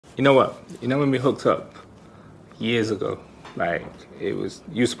You know what? You know when we hooked up years ago, like you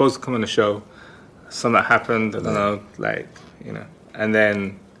were supposed to come on the show, something happened, I don't know, like, you know, and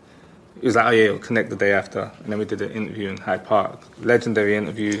then it was like, oh yeah, we'll connect the day after, and then we did an interview in Hyde Park, legendary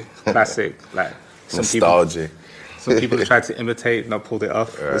interview, classic, like nostalgia. Some people tried to imitate, not pulled it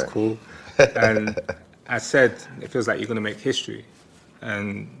off. Right. It was cool, and I said, it feels like you're gonna make history,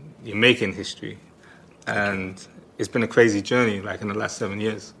 and you're making history, and it's been a crazy journey, like in the last 7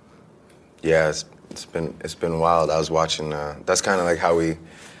 years. Yeah, it's been wild. I was watching. That's kind of like how we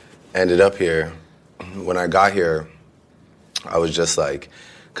ended up here. When I got here, I was just like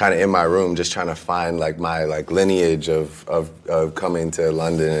kind of in my room, just trying to find like my like lineage of coming to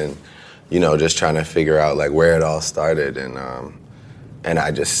London, and you know, just trying to figure out like where it all started. And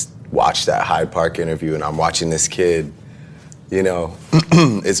I just watched that Hyde Park interview, and I'm watching this kid. You know,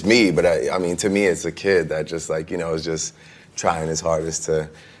 it's me, but I mean, to me, it's a kid that just like, you know, is just trying his hardest to,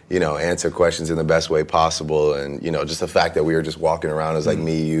 you know, answer questions in the best way possible. And, you know, just the fact that we were just walking around as like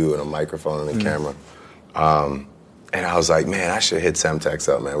me, you, and a microphone and a camera. And I was like, man, I should hit Semtex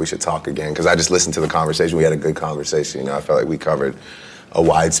up, man. We should talk again. Because I just listened to the conversation. We had a good conversation. You know, I felt like we covered a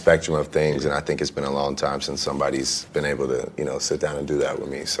wide spectrum of things. And I think it's been a long time since somebody's been able to, you know, sit down and do that with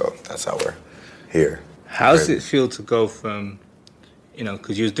me. So that's how we're here. How does it feel to go from, you know,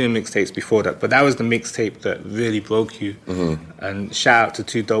 because you was doing mixtapes before that, but that was the mixtape that really broke you. And shout out to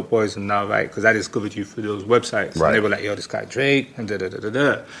Two Dope Boys and Now Right, because I discovered you through those websites. Right. And they were like, yo, this guy Drake, and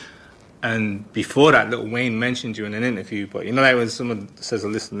da-da-da-da-da. And before that, Lil Wayne mentioned you in an interview, but you know, like when someone says a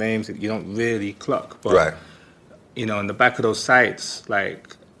list of names that you don't really clock. But, right. You know, on the back of those sites,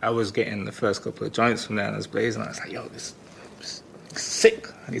 like, I was getting the first couple of joints from there, and I was blazing. I was like, yo, this is sick.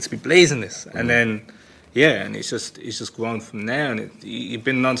 I need to be blazing this. And then, yeah, and it's just grown from there, and you've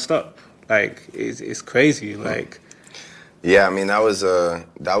been nonstop. Like it's crazy. Like, yeah, I mean that was an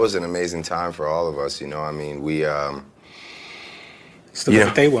amazing time for all of us. You know, I mean we still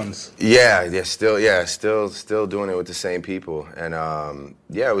with day ones. Still doing it with the same people, and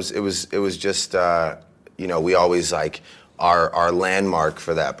it was just you know, we always like our landmark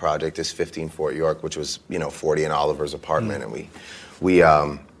for that project is 15 Fort York, which was, you know, 40 and Oliver's apartment, and we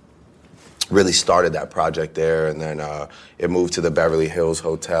really started that project there, and then it moved to the Beverly Hills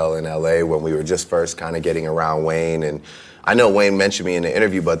Hotel in LA when we were just first kind of getting around Wayne. And I know Wayne mentioned me in the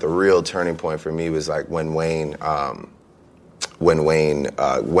interview, but the real turning point for me was like when Wayne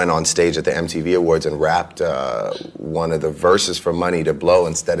went on stage at the MTV Awards and rapped one of the verses for Money to Blow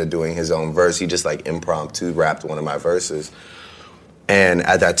instead of doing his own verse. He just like impromptu rapped one of my verses. And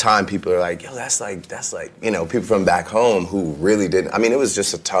at that time, people are like, yo, that's like, you know, people from back home who really didn't. I mean, it was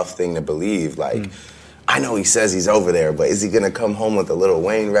just a tough thing to believe. Like, I know he says he's over there, but is he going to come home with a Lil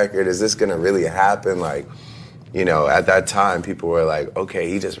Wayne record? Is this going to really happen? Like, you know, at that time, people were like, okay,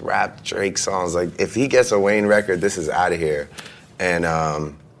 he just rapped Drake songs. Like, if he gets a Wayne record, this is out of here. And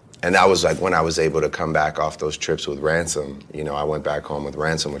that was like when I was able to come back off those trips with Ransom. You know, I went back home with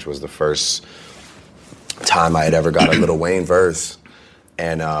Ransom, which was the first time I had ever got a Lil Wayne verse.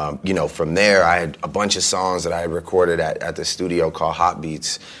 And, you know, from there, I had a bunch of songs that I had recorded at the studio called Hot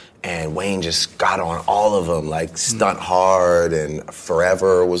Beats. And Wayne just got on all of them, like Stunt Hard and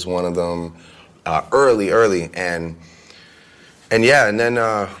Forever was one of them, early. And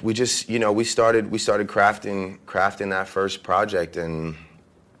then we just, you know, we started crafting that first project, and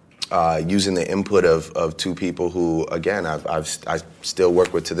using the input of two people who, again, I still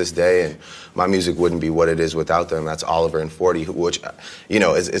work with to this day, and my music wouldn't be what it is without them. That's Oliver and 40, which, you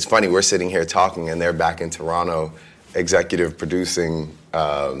know, it's funny, we're sitting here talking, and they're back in Toronto executive producing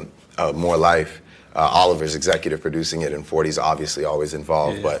More Life. Oliver's executive producing it, and 40's obviously always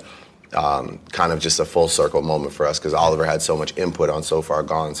involved, but kind of just a full circle moment for us, because Oliver had so much input on So Far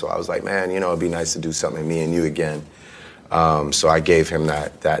Gone, so I was like, man, you know, it'd be nice to do something, me and you again. So I gave him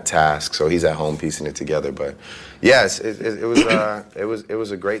that task. So he's at home piecing it together. But yes, it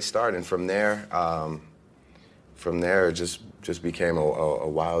was a great start, and from there it just became a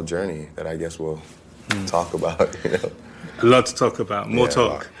wild journey that I guess we'll talk about. You know, a lot to talk about. More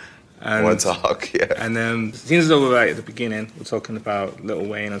talk. More talk. Yeah. And since though we're right at the beginning, we're talking about Lil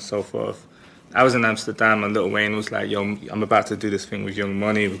Wayne and so forth. I was in Amsterdam, and Lil Wayne was like, yo, I'm about to do this thing with Young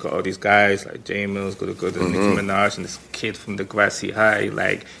Money. We've got all these guys, like J Mills, Good, and Nicki Minaj, and this kid from the Grassy High,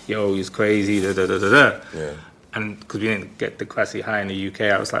 like, yo, he's crazy, da-da-da-da-da. Yeah. And because we didn't get the Grassy High in the UK,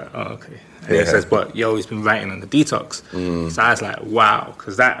 I was like, oh, okay. And he says, but, yo, he's been writing on the Detox. So I was like, wow,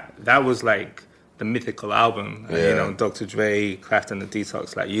 because that was like the mythical album. And, you know, Dr. Dre, crafting the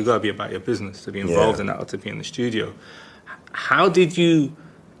Detox. Like, you got to be about your business to be involved in that or to be in the studio. How did you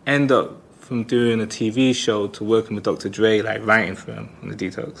end up from doing a TV show to working with Dr. Dre, like writing for him on the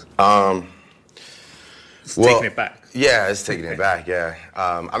Detox? It's taking it back. Yeah, it's taking it back, yeah.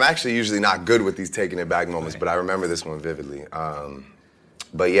 I'm actually usually not good with these taking it back moments, but I remember this one vividly.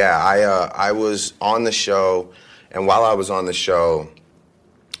 But yeah, I was on the show, and while I was on the show,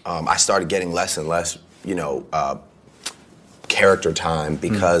 I started getting less and less, character time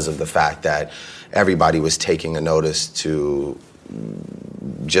because of the fact that everybody was taking a notice to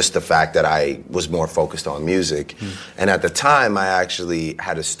just the fact that I was more focused on music. And at the time, I actually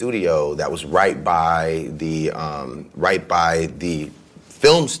had a studio that was right by the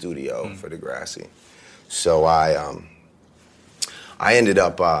film studio for Degrassi. So I ended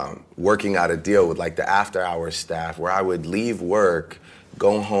up working out a deal with like the after-hours staff where I would leave work,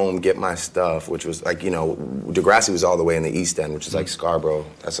 go home, get my stuff, which was like, Degrassi was all the way in the East End, which is like Scarborough.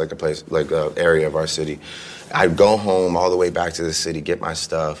 That's like a place, like an area of our city. I'd go home all the way back to the city, get my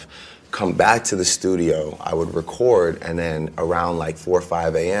stuff, come back to the studio, I would record, and then around like 4 or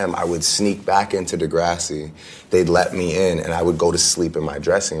 5 a.m., I would sneak back into Degrassi. They'd let me in, and I would go to sleep in my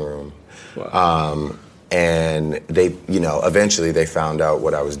dressing room. Wow. And they, eventually they found out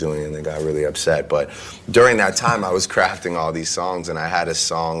what I was doing and they got really upset. But during that time, I was crafting all these songs, and I had a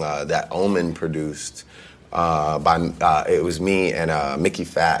song that Omen produced it was me and Mickey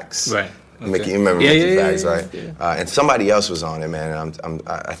Fax. Right. Okay. Mickey, you remember Mickey Fax, right? Yeah. And somebody else was on it, man.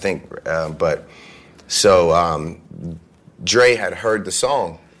 I think, Dre had heard the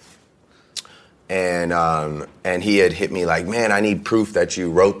song. And he had hit me like, man, I need proof that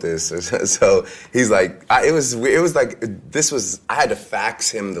you wrote this. So he's like, I had to fax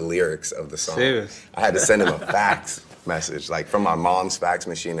him the lyrics of the song. Serious? I had to send him a fax message, like from my mom's fax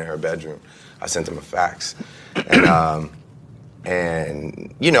machine in her bedroom. I sent him a fax.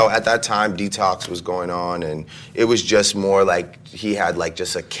 And at that time, Detox was going on, and it was just more like he had like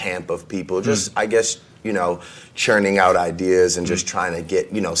just a camp of people, just, I guess, churning out ideas and just trying to get,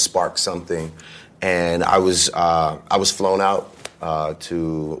 spark something. And I was flown out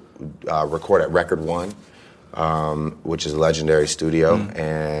to record at Record One, which is a legendary studio.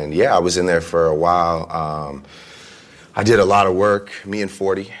 And yeah, I was in there for a while. I did a lot of work. Me and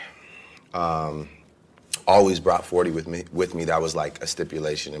 40. Always brought 40 with me. That was like a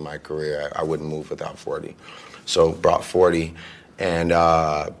stipulation in my career. I wouldn't move without 40. So brought 40 and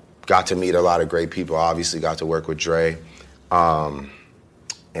got to meet a lot of great people. Obviously got to work with Dre.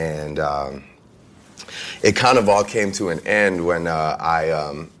 It kind of all came to an end when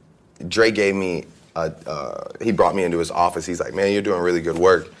Dre gave me, he brought me into his office. He's like, man, you're doing really good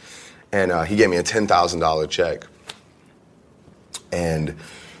work. And he gave me a $10,000 check. And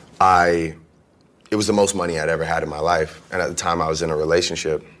it was the most money I'd ever had in my life. And at the time I was in a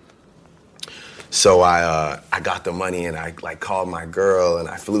relationship. So I got the money and I like called my girl and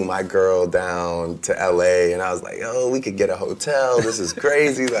I flew my girl down to LA and I was like, oh, we could get a hotel. This is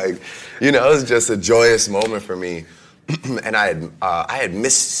crazy. Like, it was just a joyous moment for me. And I had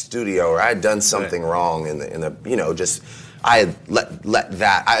missed studio, or I had done something wrong in the I had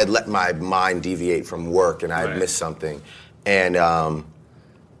let my mind deviate from work and I had missed something. And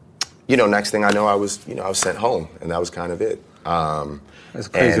next thing I know, I was sent home, and that was kind of it. That's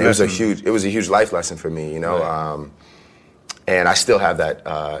crazy. And it was a huge life lesson for me, Right. And I still have that.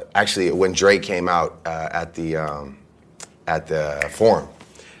 Actually, when Dre came out at the Forum,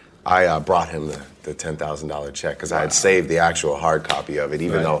 I brought him the $10,000 check because I had saved the actual hard copy of it,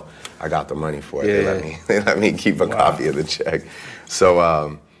 even though I got the money for it. Yeah. They let me keep a copy of the check.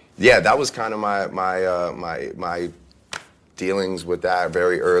 So that was kind of my dealings with that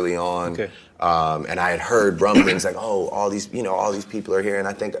very early on. Okay. And I had heard rumblings like, oh, all these people are here. And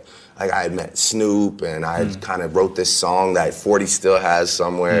I think like I had met Snoop, and I had kind of wrote this song that 40 still has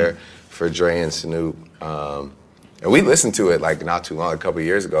somewhere for Dre and Snoop. And we listened to it like not too long, a couple of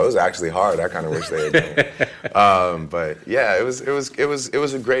years ago. It was actually hard. I kind of wish they had done it. But yeah, it was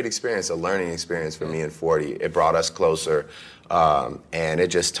a great experience, a learning experience for me and 40. It brought us closer, and it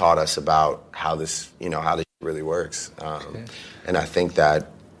just taught us about how this really works. And I think that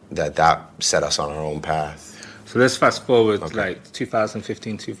set us on our own path. So let's fast forward, like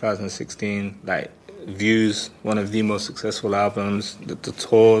 2015, 2016, like Views, one of the most successful albums. The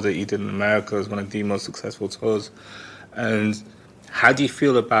tour that you did in America was one of the most successful tours. And how do you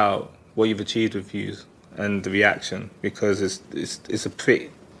feel about what you've achieved with Views and the reaction? Because it's a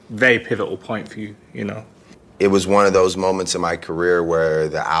very pivotal point for you, It was one of those moments in my career where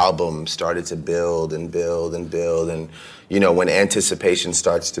the album started to build and build and build. And, when anticipation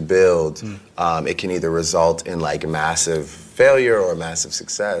starts to build, it can either result in like a massive failure or a massive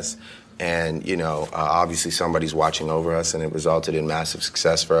success. And, obviously somebody's watching over us, and it resulted in massive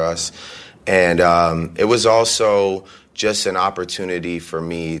success for us. And it was also just an opportunity for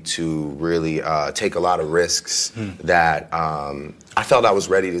me to really take a lot of risks that I felt I was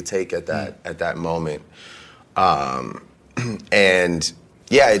ready to take at that moment. And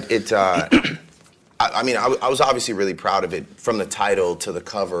yeah, I was obviously really proud of it, from the title to the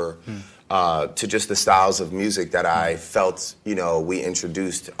cover to just the styles of music that I felt, we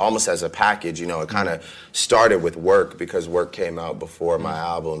introduced almost as a package. It kind of started with Work, because Work came out before my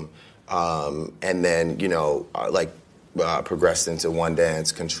album. And then, progressed into One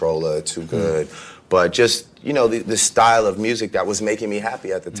Dance, Controller, Too Good. But just, the style of music that was making me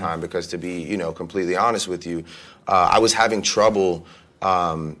happy at the time, because to be, completely honest with you, I was having trouble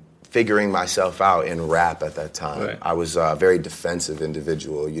figuring myself out in rap at that time. Right. I was a very defensive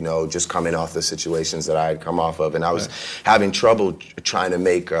individual, just coming off the situations that I had come off of. And I was having trouble trying to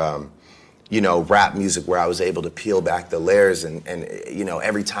make, rap music where I was able to peel back the layers. And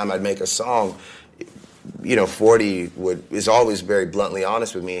every time I'd make a song, 40 is always very bluntly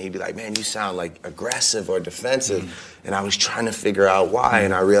honest with me, and he'd be like, man, you sound like aggressive or defensive. And I was trying to figure out why,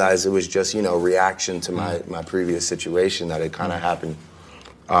 and I realized it was just, reaction to my previous situation that had kind of happened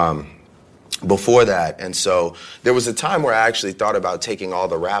before that. And so there was a time where I actually thought about taking all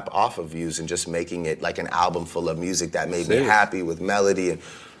the rap off of Views and just making it like an album full of music that made me happy with melody.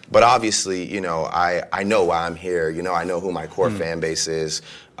 But obviously, I know why I'm here. I know who my core fan base is.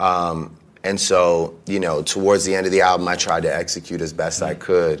 And so, towards the end of the album, I tried to execute as best I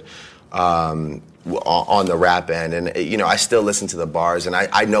could on the rap end. And, I still listen to the bars, and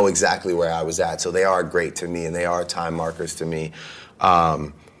I know exactly where I was at. So they are great to me, and they are time markers to me.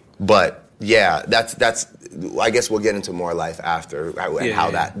 But, yeah, that's. I guess we'll get into more life after and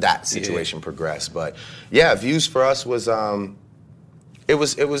how that situation progressed. But, yeah, Views for us was it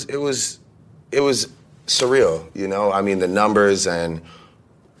was surreal, I mean, the numbers and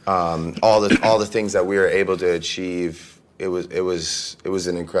all the things that we were able to achieve, it was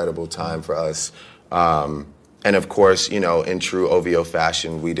an incredible time for us. And of course, in true OVO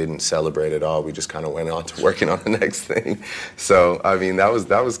fashion, we didn't celebrate at all. We just kind of went on to working on the next thing. So I mean, that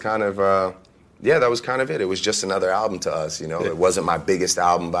was kind of that was kind of it. It was just another album to us. It wasn't my biggest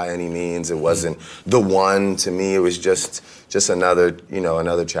album by any means. It wasn't the one to me. It was just another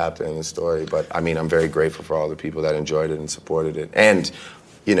another chapter in the story. But I mean, I'm very grateful for all the people that enjoyed it and supported it. And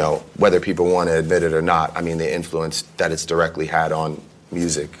whether people want to admit it or not, I mean, the influence that it's directly had on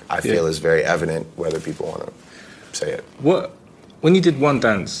music, I feel, is very evident, whether people want to say it. When you did One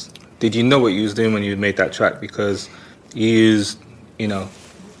Dance, did you know what you was doing when you made that track? Because you used, a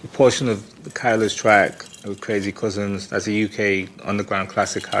portion of Kyla's track with Crazy Cousins. That's a UK underground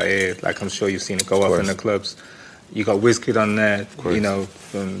classic out here. Like, I'm sure you've seen it go up in the clubs. You got Wizkid on there,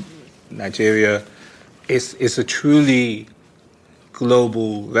 from Nigeria. It's a truly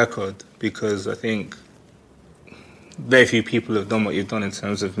global record, because I think very few people have done what you've done in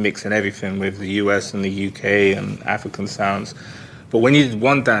terms of mixing everything with the US and the UK and African sounds. But when you did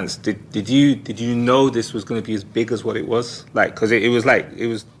One Dance, did you know this was going to be as big as what it was? Like, because it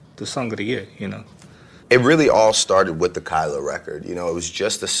was the song of the year, It really all started with the Kyla record. It was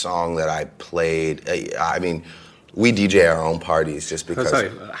just a song that I played. I mean, we DJ our own parties just because.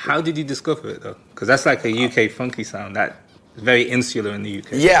 Sorry, how did you discover it though? Because that's like a UK funky sound that. Very insular in the UK.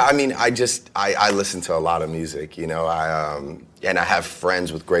 Yeah, I mean, I listen to a lot of music, and I have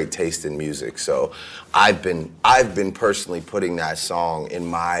friends with great taste in music. So I've been personally putting that song in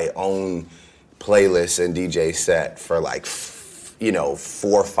my own playlist and DJ set for like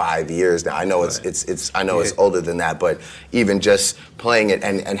 4 or 5 years now. I know it's older than that, but even just playing it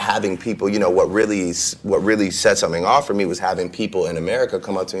and having people, what really set something off for me was having people in America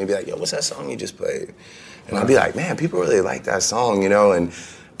come up to me and be like, yo, what's that song you just played? And I'd be like, man, people really like that song,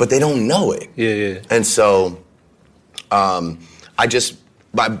 but they don't know it. Yeah. And so I just,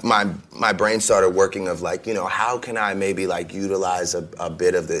 my brain started working of like, how can I maybe like utilize a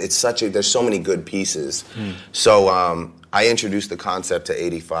bit of there's so many good pieces. So I introduced the concept to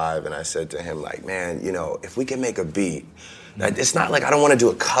 85, and I said to him like, man, if we can make a beat, it's not like I don't want to do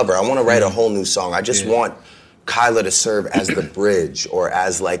a cover. I want to write a whole new song. I just want Kyla to serve as the bridge, or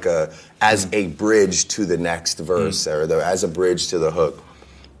as a bridge to the next verse, or as a bridge to the hook.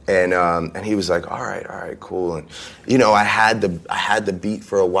 And he was like, all right, cool. And I had the beat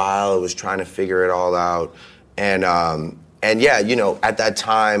for a while. I was trying to figure it all out. And at that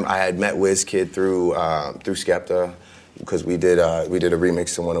time I had met Wizkid through Skepta, because we did a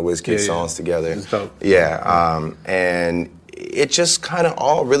remix to one of Wizkid's songs together. And it just kind of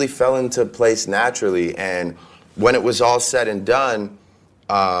all really fell into place naturally. And when it was all said and done,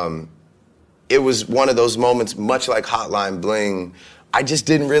 it was one of those moments, much like Hotline Bling, I just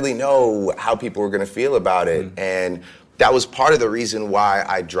didn't really know how people were going to feel about it. And that was part of the reason why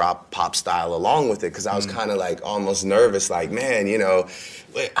I dropped pop style along with it, because I was kind of like almost nervous, like, man, you know,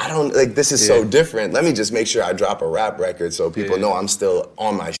 I don't, like, this is so different. Let me just make sure I drop a rap record so people know I'm still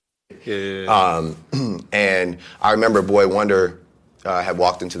on my shit. And I remember Boy Wonder had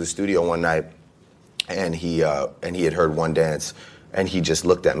walked into the studio one night, and he had heard One Dance, and he just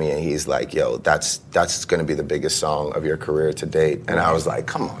looked at me and he's like, yo, that's gonna be the biggest song of your career to date. And I was like,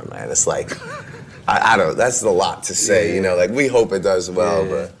 come on, man. It's like, I don't, that's a lot to say, you know, like, we hope it does well,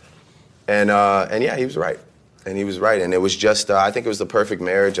 but, and yeah, he was right. And he was right. And it was just, I think it was the perfect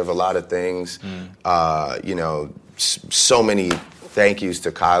marriage of a lot of things. You know, so many thank yous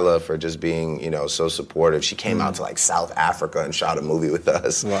to Kyla for just being, you know, so supportive. She came out to like South Africa and shot a movie with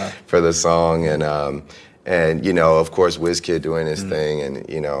us for the song. And you know, of course, WizKid doing his thing, and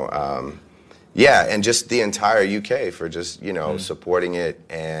you know, yeah, and just the entire UK for just, you know, supporting it,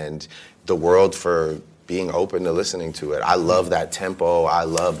 and the world for being open to listening to it. I love that tempo. I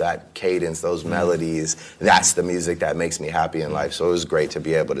love that cadence, those melodies. That's the music that makes me happy in life. So it was great to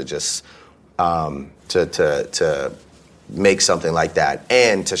be able to just to make something like that,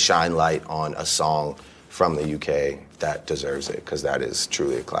 and to shine light on a song from the UK that deserves it, because that is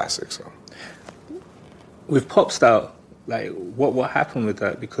truly a classic. So. With Pop Style, like, what happened with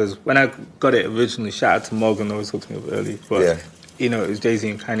that? Because when I got it originally, shout out to Morgan, always talked to me about early, but you know, it was Jay-Z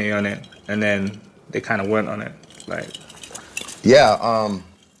and Kanye on it, and then they kind of weren't on it, like. Yeah,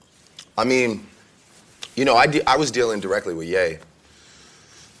 I mean, you know, I was dealing directly with Ye,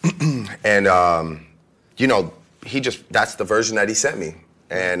 and you know, that's the version that he sent me.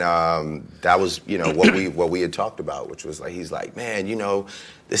 And that was, you know, what we had talked about, which was like, he's like, man, you know,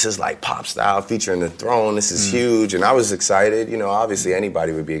 this is like Pop Style featuring the Throne. This is huge. And I was excited. You know, obviously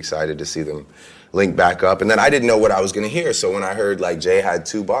anybody would be excited to see them link back up. And then I didn't know what I was going to hear. So when I heard like Jay had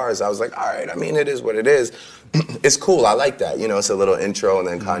 2 bars, I was like, all right, I mean, it is what it is. It's cool. I like that. You know, it's a little intro, and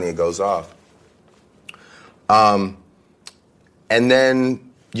then Kanye goes off. And then,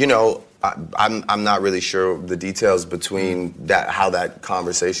 you know, I'm not really sure the details between that, how that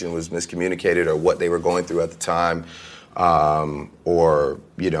conversation was miscommunicated, or what they were going through at the time, or,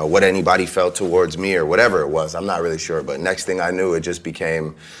 you know, what anybody felt towards me, or whatever it was. I'm not really sure. But next thing I knew, it just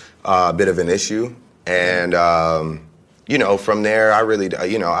became a bit of an issue. And, you know, from there, I really,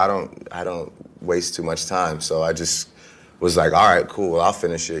 you know, I don't waste too much time. So I just was like, all right, cool, I'll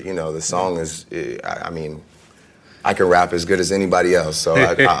finish it. You know, the song is, I mean, I can rap as good as anybody else, so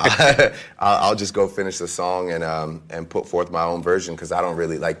I'll just go finish the song and put forth my own version, because I don't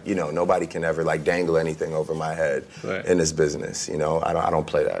really, like, you know, nobody can ever like dangle anything over my head in this business. You know, I don't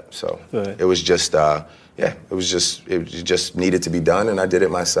play that. So it was just it just needed to be done, and I did it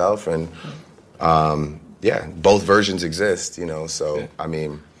myself. And yeah, both versions exist. You know, so I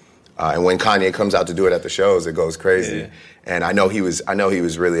mean, and when Kanye comes out to do it at the shows, it goes crazy. And I know he was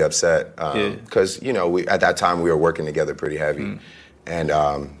really upset, because you know, at that time we were working together pretty heavy, and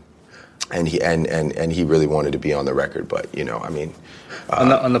he really wanted to be on the record. But you know, I mean,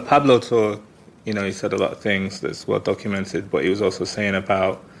 on the Pablo tour, you know, he said a lot of things that's well documented. But he was also saying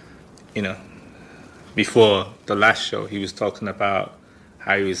about, you know, before the last show, he was talking about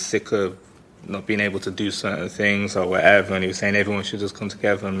how he was sick of not being able to do certain things or whatever, and he was saying everyone should just come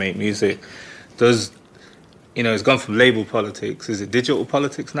together and make music. You know, it's gone from label politics. Is it digital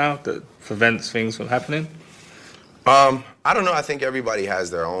politics now that prevents things from happening? I don't know. I think everybody has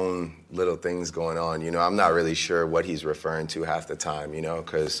their own little things going on. You know, I'm not really sure what he's referring to half the time, you know,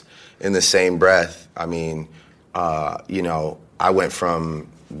 because in the same breath, I mean, you know, I went from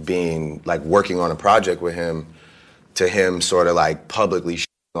being like working on a project with him to him sort of like publicly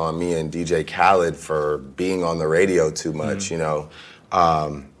on me and DJ Khaled for being on the radio too much, you know.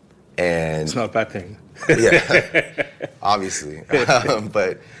 And it's not a bad thing. Yeah, obviously.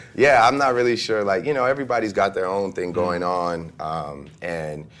 But yeah, I'm not really sure. Like, you know, everybody's got their own thing going on.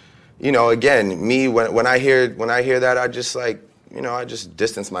 And, you know, again, me, when I hear that, I just like, you know, I just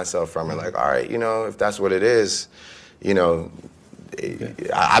distance myself from it. Like, all right, you know, if that's what it is, you know,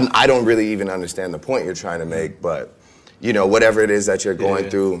 I don't really even understand the point you're trying to make, but, you know, whatever it is that you're going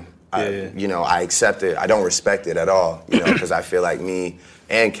through, you know, I accept it. I don't respect it at all, you know, because I feel like me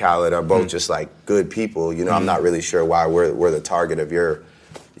and Khaled are both just like good people. You know, I'm not really sure why we're the target of your,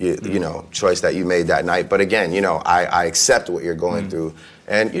 you know, choice that you made that night. But again, you know, I accept what you're going through,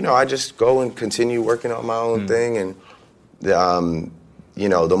 and you know, I just go and continue working on my own thing. And you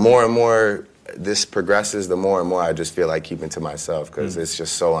know, the more and more this progresses, the more and more I just feel like keeping to myself, because it's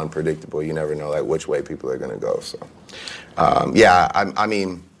just so unpredictable. You never know like which way people are gonna go. So yeah, I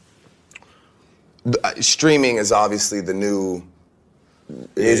mean, streaming is obviously the new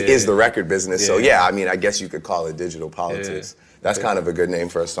is the record business. So yeah, I mean, I guess you could call it digital politics. That's kind of a good name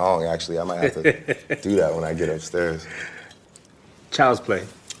for a song, actually. I might have to do that when I get upstairs. Child's Play.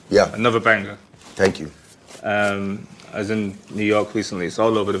 Yeah. Another banger. Thank you. I was in New York recently. It's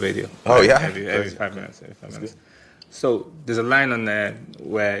all over the radio. Oh, yeah? Every 5 minutes. Every 5 minutes. So there's a line on there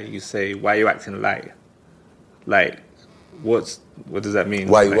where you say, "Why you acting light?" Like, what does that mean?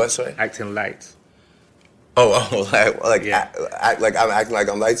 Why you like, what, sorry? Acting light. Like I'm acting like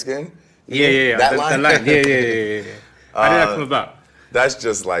I'm light skinned? Yeah. That line? Yeah. How did that come about? That's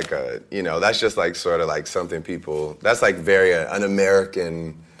just like that's just like sort of like something people, that's like very an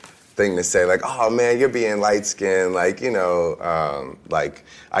American thing to say, like, oh man, you're being light skinned, like, like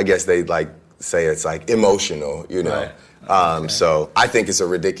I guess they like say it's like emotional, Right. So I think it's a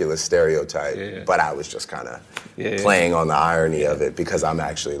ridiculous stereotype, but I was just kind of playing on the irony of it because I'm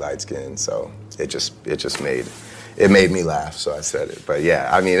actually light skinned, so it just made me laugh, so I said it. But yeah,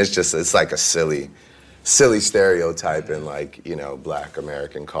 I mean, it's like a silly stereotype in like, Black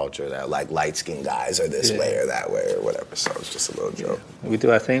American culture that like light-skinned guys are this way or that way or whatever. So it's just a little joke. We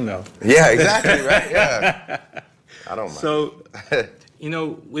do our thing though. Yeah, exactly, right? Yeah. I don't mind. So,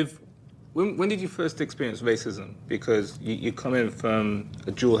 when did you first experience racism? Because you come in from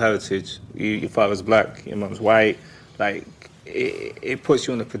a dual heritage. Your father's black, your mom's white. Like, it puts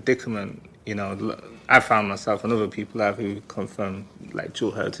you in a predicament. I found myself and other people have who come from like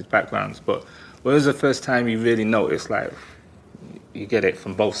dual heritage backgrounds, but when was the first time you really noticed, like, you get it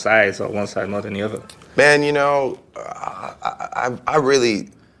from both sides or one side more than the other? Man, I've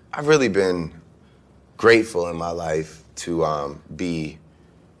really been grateful in my life to be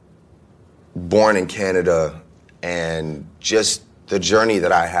born in Canada, and just the journey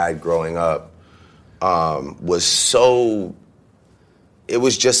that I had growing up it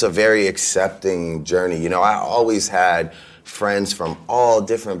was just a very accepting journey. I always had friends from all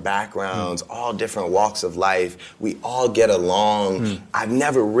different backgrounds, all different walks of life. We all get along. I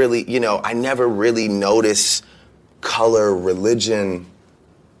never really noticed color, religion.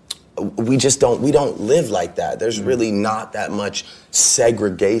 We don't live like that. There's really not that much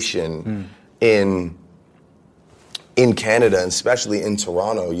segregation in Canada, and especially in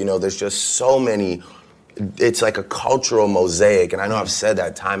Toronto. There's just so many. It's like a cultural mosaic, and I know I've said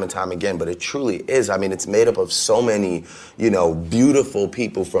that time and time again, but it truly is. I mean, it's made up of so many, beautiful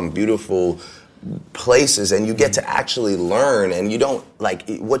people from beautiful places, and you get to actually learn, and you don't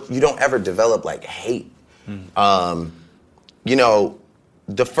ever develop like hate. The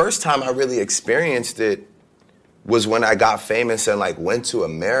first time I really experienced it was when I got famous and like went to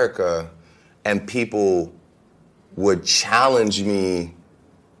America, and people would challenge me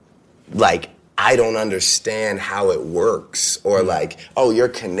like, I don't understand how it works, or like, oh, you're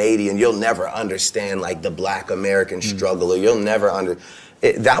Canadian, you'll never understand like the Black American struggle, or you'll never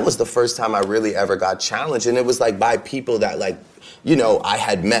that was the first time I really ever got challenged, and it was like by people that like, I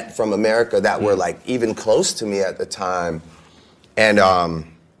had met from America that were like even close to me at the time. And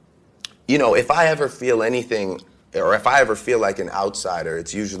if I ever feel anything, or if I ever feel like an outsider,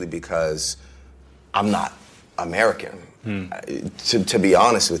 it's usually because I'm not American. To be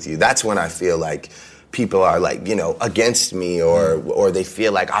honest with you, that's when I feel like people are like, against me, or they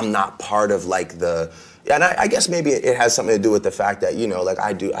feel like I'm not part of like and I guess maybe it has something to do with the fact that, like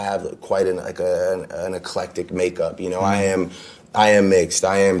I have quite an eclectic makeup, I am mixed,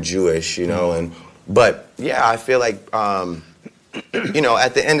 I am Jewish, but yeah, I feel like,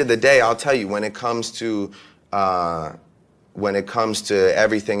 at the end of the day, I'll tell you, when it comes to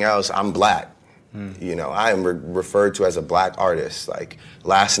everything else, I'm Black. I am referred to as a Black artist. Like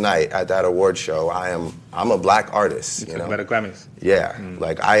last night at that award show, I'm a Black artist. About the Grammys. Yeah,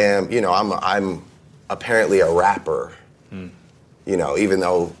 like I am. I'm apparently a rapper. Even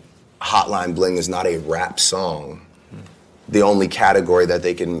though Hotline Bling is not a rap song, the only category that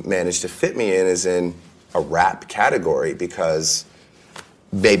they can manage to fit me in is in a rap category, because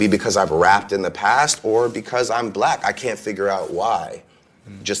I've rapped in the past, or because I'm Black. I can't figure out why.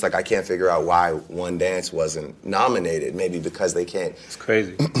 Just like I can't figure out why One Dance wasn't nominated. Maybe because they can't. It's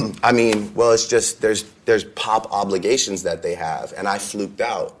crazy. I mean, well, it's just there's pop obligations that they have, and I fluked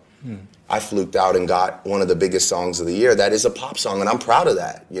out. I fluked out and got one of the biggest songs of the year. That is a pop song, and I'm proud of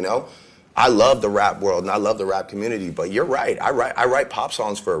that. I love the rap world and I love the rap community. But you're right. I write pop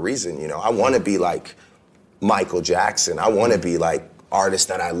songs for a reason. I want to be like Michael Jackson. I want to be like artists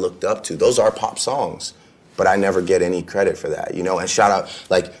that I looked up to. Those are pop songs. But I never get any credit for that, And shout out,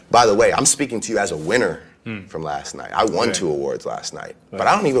 like, by the way, I'm speaking to you as a winner from last night. I won 2 awards last night, but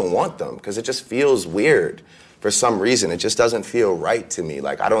I don't even want them because it just feels weird for some reason. It just doesn't feel right to me.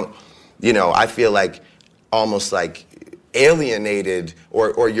 Like, I don't, I feel like almost like alienated,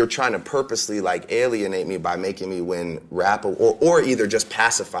 or you're trying to purposely like alienate me by making me win rap, or either just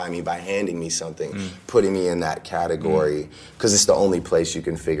pacify me by handing me something, putting me in that category, because it's the only place you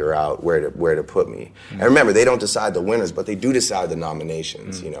can figure out where to put me. And remember, they don't decide the winners, but they do decide the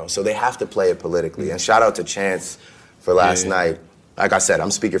nominations, you know, so they have to play it politically. And shout out to Chance for last night. Like I said,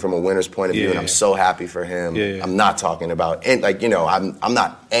 I'm speaking from a winner's point of view, and I'm so happy for him. I'm not talking about, and like, you know, I'm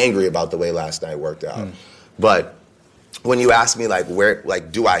not angry about the way last night worked out, but when you ask me like where,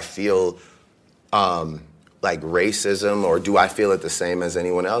 like, do I feel like racism, or do I feel it the same as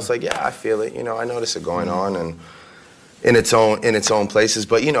anyone else? Like, yeah, I feel it. You know, I notice it going on, and in its own places.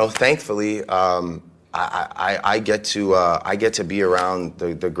 But you know, thankfully, I get to be around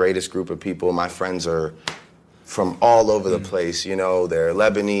the greatest group of people. My friends are from all over the place, you know, they're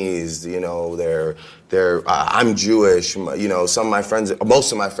Lebanese, you know, I'm Jewish, you know, most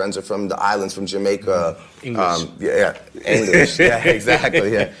of my friends are from the islands, from Jamaica. English. English, yeah,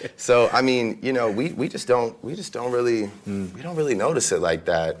 exactly, yeah. So, I mean, you know, we just don't really, we don't really notice it like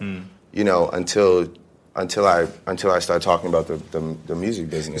that, you know, until I start talking about the music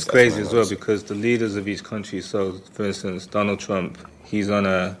business. It's crazy as well, because the leaders of each country, so for instance, Donald Trump, he's on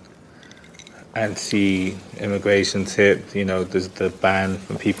a anti-immigration tip, you know, there's the ban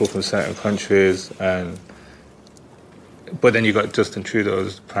from people from certain countries, but then you got Justin Trudeau,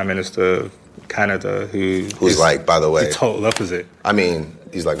 Prime Minister of Canada, who's like, by the way, the total opposite. I mean,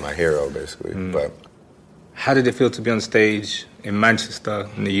 he's like my hero, basically. But how did it feel to be on stage in Manchester,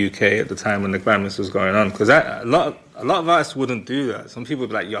 in the UK, at the time when the Grammys was going on? Because a lot of artists wouldn't do that. Some people would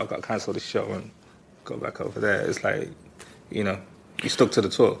be like, yo, I've got to cancel the show and go back over there. It's like, you know, you stuck to the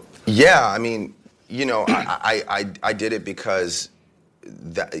tour. Yeah, I mean, you know, I did it because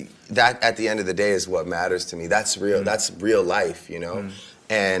that at the end of the day is what matters to me. That's real. That's real life, you know.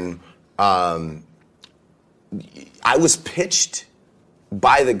 And I was pitched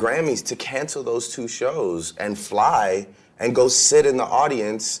by the Grammys to cancel those 2 shows and fly and go sit in the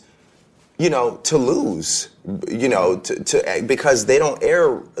audience, you know, to lose, you know, to because they don't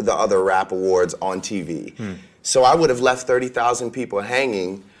air the other rap awards on TV. So I would have left 30,000 people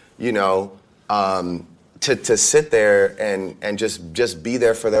hanging, you know, to sit there and just be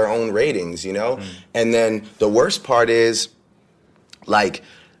there for their own ratings, you know? And then the worst part is, like,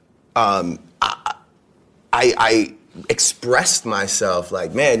 I expressed myself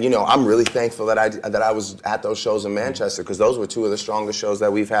like, man, you know, I'm really thankful that I was at those shows in Manchester, because those were 2 of the strongest shows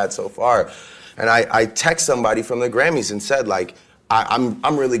that we've had so far. And I text somebody from the Grammys and said, like,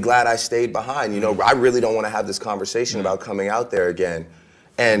 I'm really glad I stayed behind. You know, I really don't want to have this conversation about coming out there again.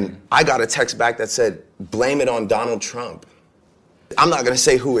 And I got a text back that said, blame it on Donald Trump. I'm not going to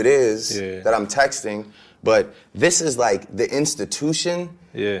say who it is that I'm texting, but this is like the institution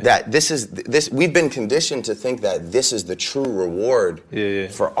that we've been conditioned to think that this is the true reward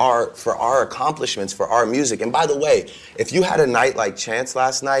for our accomplishments, for our music. And by the way, if you had a night like Chance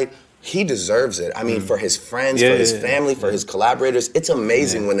last night, he deserves it. I mean, for his friends, for his family, for his collaborators, it's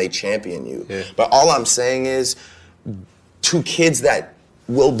amazing when they champion you. But all I'm saying is, to kids that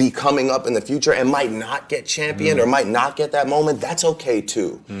will be coming up in the future and might not get championed or might not get that moment, that's okay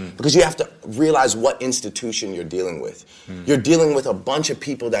too. Because you have to realize what institution you're dealing with. You're dealing with a bunch of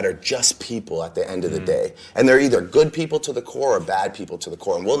people that are just people at the end of the day. And they're either good people to the core or bad people to the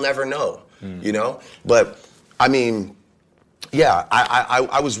core. And we'll never know, you know? But, I mean, yeah,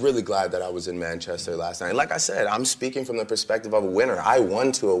 I was really glad that I was in Manchester last night. Like I said, I'm speaking from the perspective of a winner. I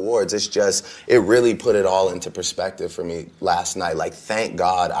won 2 awards. It's just, it really put it all into perspective for me last night. Like, thank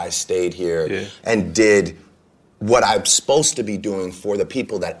God I stayed here and did what I'm supposed to be doing for the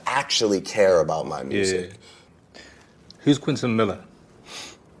people that actually care about my music. Who's Quentin Miller?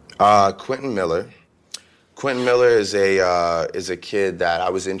 Quentin Miller. Quentin Miller is a kid that I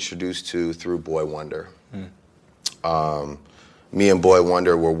was introduced to through Boy Wonder. Me and Boy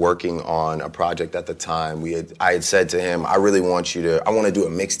Wonder were working on a project at the time. I had said to him, I really want you to, I want to do a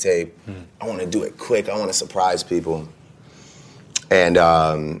mixtape. I want to do it quick. I want to surprise people. And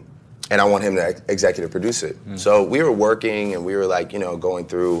I want him to executive produce it. So we were working and we were like, you know, going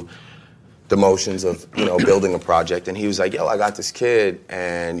through the motions of, you know, building a project. And he was like, yo, I got this kid.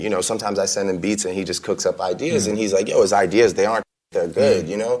 And, you know, sometimes I send him beats and he just cooks up ideas. And he's like, yo, his ideas, they're good,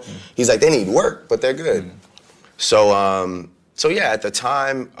 you know? He's like, they need work, but they're good. So yeah, at the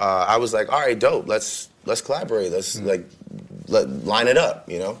time, I was like, all right, dope. Let's collaborate. Let's line it up,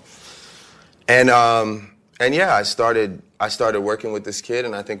 you know. And yeah, I started working with this kid,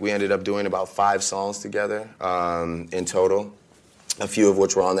 and I think we ended up doing about 5 songs together in total. A few of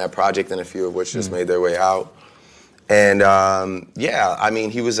which were on that project, and a few of which just made their way out. And yeah, I mean,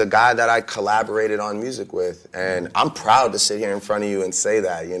 he was a guy that I collaborated on music with, and I'm proud to sit here in front of you and say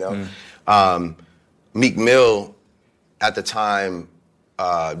that, you know. Meek Mill, at the time,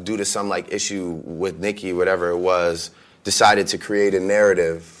 due to some like issue with Nicki, whatever it was, decided to create a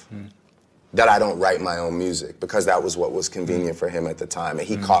narrative that I don't write my own music, because that was what was convenient for him at the time, and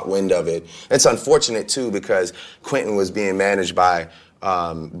he caught wind of it. It's unfortunate too, because Quentin was being managed by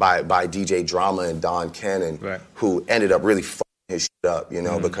DJ Drama and Don Cannon, who ended up really fucking his shit up, you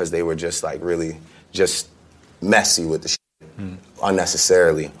know, because they were just like really just messy with the shit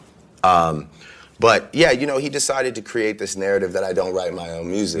unnecessarily. But yeah, you know, he decided to create this narrative that I don't write my own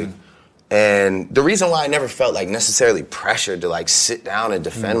music. And the reason why I never felt like necessarily pressured to like sit down and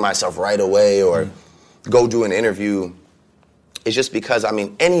defend myself right away or go do an interview is just because, I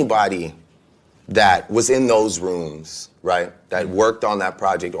mean, anybody that was in those rooms, right, that worked on that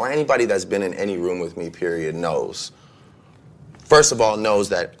project, or anybody that's been in any room with me, period, knows. First of all, knows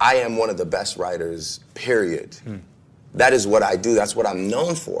that I am one of the best writers, period. That is what I do. That's what I'm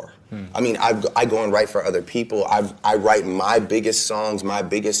known for. I mean, I go and write for other people. I write my biggest songs, my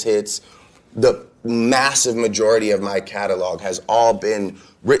biggest hits. The massive majority of my catalog has all been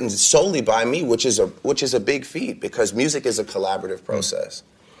written solely by me, which is a big feat, because music is a collaborative process.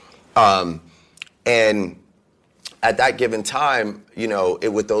 And at that given time, you know,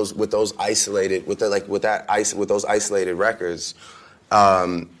 with those isolated records,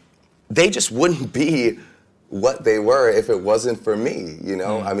 they just wouldn't be what they were if it wasn't for me, you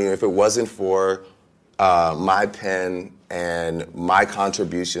know? I mean, if it wasn't for my pen and my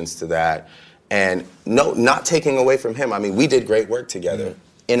contributions to that, and no, not taking away from him. I mean, we did great work together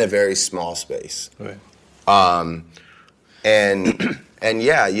in a very small space. And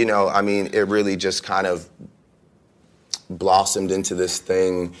yeah, you know, I mean, it really just kind of blossomed into this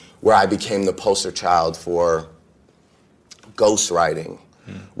thing where I became the poster child for ghostwriting,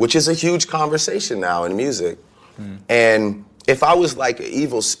 which is a huge conversation now in music. And if I was like an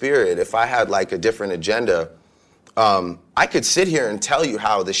evil spirit, if I had like a different agenda, I could sit here and tell you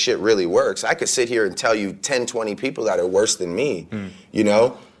how this shit really works. I could sit here and tell you 10, 20 people that are worse than me, you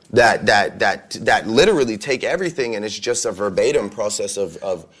know, that literally take everything and it's just a verbatim process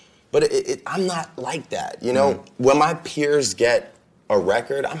but I'm not like that, you know. When my peers get a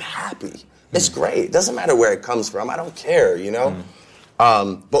record, I'm happy. It's great. It doesn't matter where it comes from. I don't care, you know.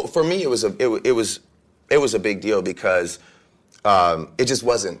 But for me, it was a big deal because it just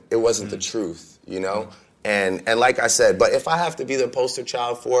wasn't the truth, you know. And like I said, but if I have to be the poster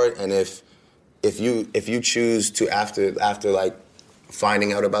child for it, and if you choose to after like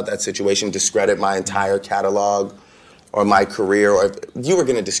finding out about that situation, discredit my entire catalog or my career, or if you were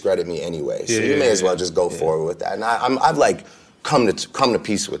gonna discredit me anyway, so you may as well just go forward with that. And I've like come to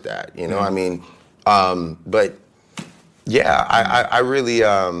peace with that, you know. I mean, but yeah, I really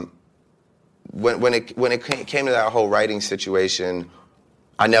when it came to that whole writing situation,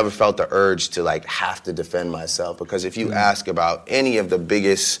 I never felt the urge to like have to defend myself, because if you ask about any of the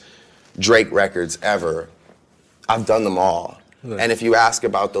biggest Drake records ever, I've done them all. And if you ask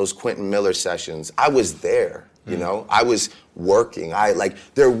about those Quentin Miller sessions, I was there, you know? I was working.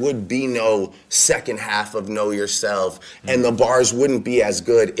 There would be no second half of Know Yourself, and the bars wouldn't be as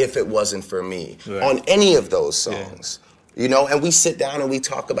good if it wasn't for me on any of those songs. You know, and we sit down and we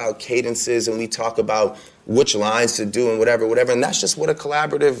talk about cadences and we talk about which lines to do and whatever, and that's just what a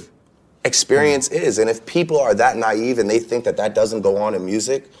collaborative experience is. And if people are that naive and they think that that doesn't go on in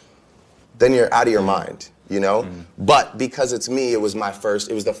music, then you're out of your mind, you know? But because it's me, it was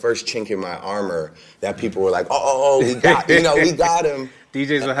the first chink in my armor that people were like, we got, you know, we got him.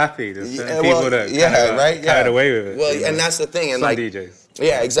 DJs were happy. There's people that carried away with it. Well, and that's the thing. And some like, DJs.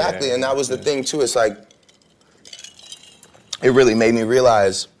 Yeah, exactly. And that was the thing too. It's like, it really made me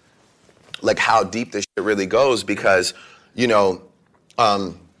realize like how deep this shit really goes, because, you know,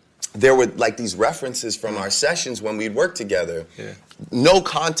 there were like these references from our sessions when we'd work together. No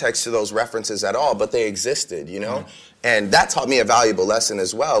context to those references at all, but they existed, you know? And that taught me a valuable lesson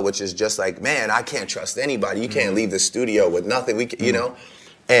as well, which is just like, man, I can't trust anybody. You can't leave the studio with nothing, you know?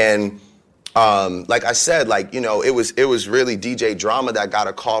 And like I said, like, you know, it was really DJ Drama that got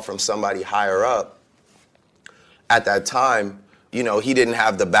a call from somebody higher up at that time. You know, he didn't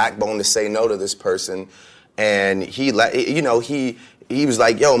have the backbone to say no to this person, and he was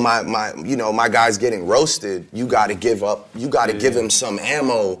like, yo, my guy's getting roasted. You got to give up. You got to give him some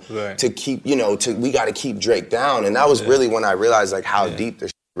ammo to keep, you know, we got to keep Drake down. And that was really when I realized like how deep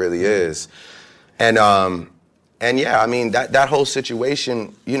this really is. And And yeah, I mean that whole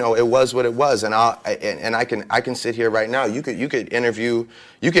situation, you know, it was what it was, and I can sit here right now. You could interview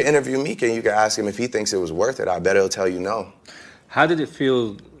Meek, and you could ask him if he thinks it was worth it. I bet he'll tell you no. How did it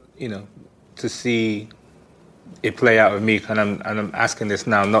feel, you know, to see it play out with Meek? And I'm asking this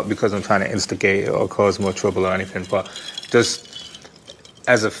now not because I'm trying to instigate or cause more trouble or anything, but just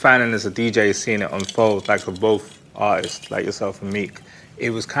as a fan and as a DJ seeing it unfold, like for both artists, like yourself and Meek,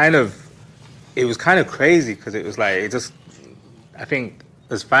 it was kind of crazy because it was like, I think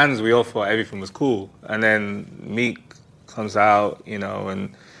as fans we all thought everything was cool, and then Meek comes out, you know,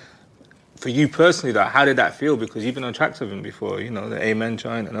 and for you personally, though, how did that feel? Because you've been on tracks with him before, you know, the Amen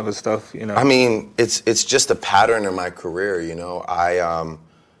joint and other stuff, you know. I mean, it's just a pattern in my career, you know.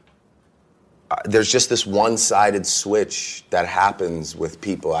 There's just this one-sided switch that happens with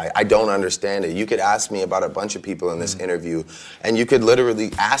people. I don't understand it. You could ask me about a bunch of people in this interview, and you could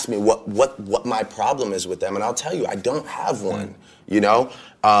literally ask me what my problem is with them, and I'll tell you, I don't have one. You know,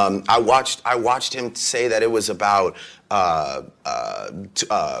 I watched him say that it was about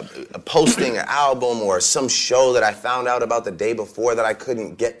posting an album or some show that I found out about the day before that I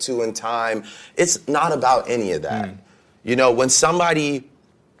couldn't get to in time. It's not about any of that. You know, when somebody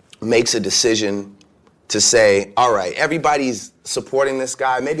makes a decision to say, all right, everybody's supporting this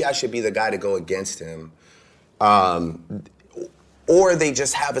guy, maybe I should be the guy to go against him. Or they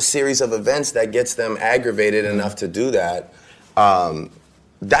just have a series of events that gets them aggravated enough to do that.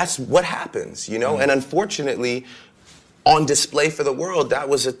 That's what happens, you know? And unfortunately, on display for the world, that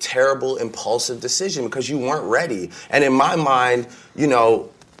was a terrible, impulsive decision because you weren't ready. And in my mind, you know,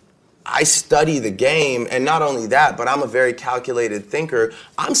 I study the game, and not only that, but I'm a very calculated thinker.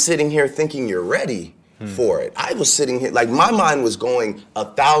 I'm sitting here thinking you're ready for it. I was sitting here, like my mind was going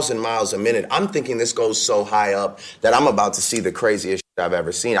 1,000 miles a minute. I'm thinking this goes so high up that I'm about to see the craziest shit I've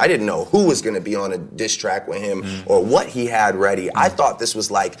ever seen. I didn't know who was going to be on a diss track with him or what he had ready. I thought this was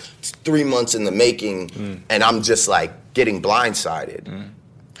like 3 months in the making, and I'm just like getting blindsided.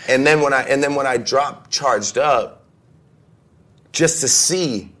 And then when I dropped Charged Up, just to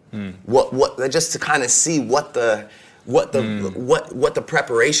see just to kind of see what the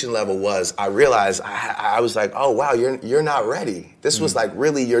preparation level was, I realized I was like, oh wow, you're not ready. This was like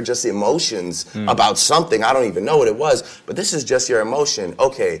really your just emotions about something. I don't even know what it was, but this is just your emotion.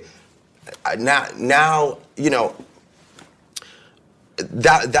 Okay, now you know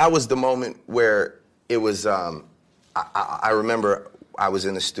that was the moment where it was. I remember I was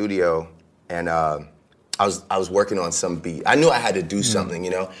in the studio and. I was working on some beat. I knew I had to do something,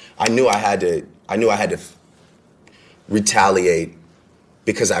 you know. I knew I had to retaliate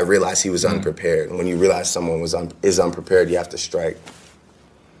because I realized he was unprepared. And when you realize someone is unprepared, you have to strike.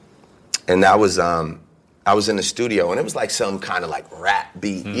 And that was I was in the studio, and it was like some kind of like rap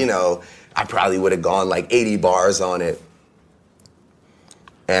beat, you know. I probably would have gone like 80 bars on it.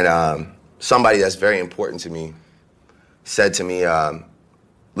 And somebody that's very important to me said to me,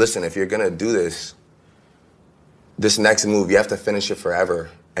 listen, if you're gonna do this next move, you have to finish it forever,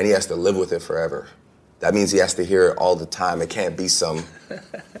 and he has to live with it forever. That means he has to hear it all the time. It can't be some.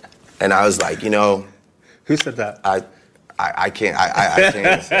 And I was like, you know, who said that? I can't. I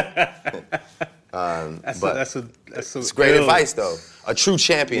can't. It's great advice, though. A true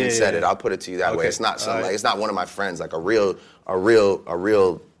champion said it. I'll put it to you that way. It's not some like it's not one of my friends. Like a real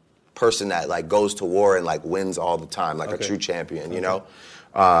person that like goes to war and like wins all the time, like a true champion. You know,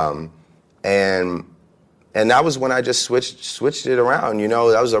 And that was when I just switched it around, you know.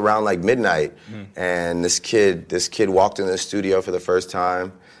 That was around like midnight, and this kid walked into the studio for the first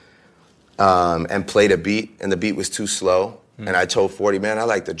time, and played a beat, and the beat was too slow. And I told 40, man, I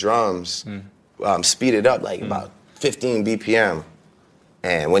like the drums, speed it up like about 15 BPM.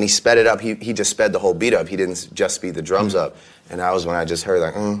 And when he sped it up, he just sped the whole beat up. He didn't just speed the drums up. And that was when I just heard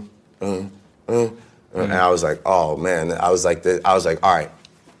like and I was like, oh man, I was like, all right,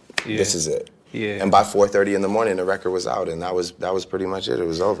 this is it. Yeah. And by 4:30 in the morning, the record was out, and that was pretty much it. It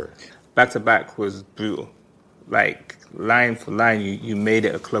was over. Back to Back was brutal. Like line for line, you made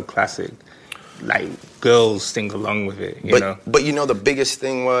it a club classic. Like girls sing along with it, you know. But you know, the biggest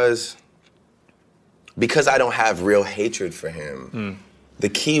thing was because I don't have real hatred for him. The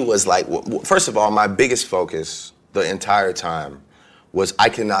key was like, first of all, my biggest focus the entire time was I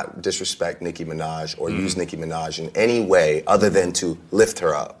cannot disrespect Nicki Minaj or use Nicki Minaj in any way other than to lift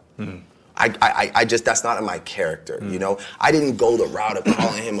her up. I just, that's not in my character, you know? I didn't go the route of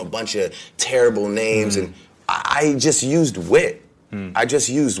calling him a bunch of terrible names, and I just used wit. I just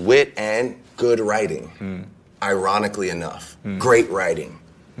used wit and good writing, ironically enough. Great writing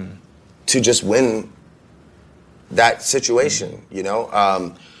to just win that situation, you know?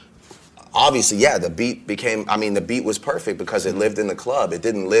 obviously, yeah, the beat was perfect because it lived in the club. It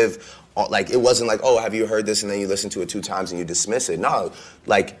didn't live, like, it wasn't like, oh, have you heard this, and then you listen to it 2 times and you dismiss it. No,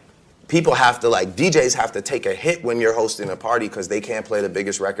 like, people have to, like, DJs have to take a hit when you're hosting a party because they can't play the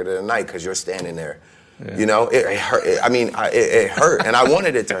biggest record of the night because you're standing there. Yeah. You know, it hurt. It hurt, and I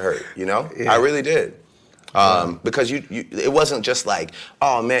wanted it to hurt, you know? Yeah. I really did. Because it wasn't just like,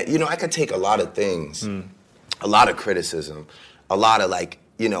 oh, man, you know, I could take a lot of things, a lot of criticism, a lot of, like,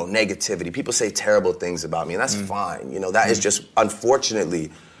 you know, negativity. People say terrible things about me, and that's fine. You know, that is just,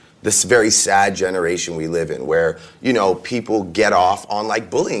 unfortunately, this very sad generation we live in where, you know, people get off on, like,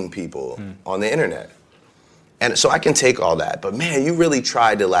 bullying people on the internet. And so I can take all that. But, man, you really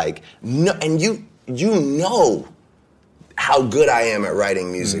tried to, like, and you know how good I am at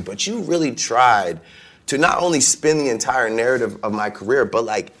writing music, but you really tried to not only spin the entire narrative of my career, but,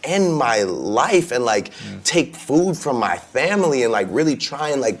 like, end my life and, like, take food from my family and, like, really try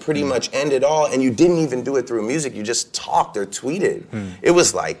and, like, pretty much end it all. And you didn't even do it through music. You just talked or tweeted. It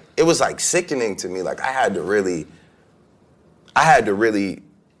was like sickening to me. Like, I had to really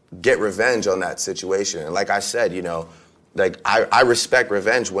get revenge on that situation. And like I said, you know, like, I respect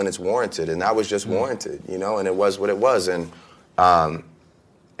revenge when it's warranted, and that was just warranted, you know, and it was what it was. And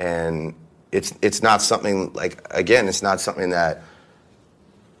it's not something, like, again, it's not something that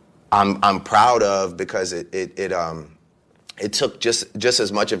I'm proud of because it took just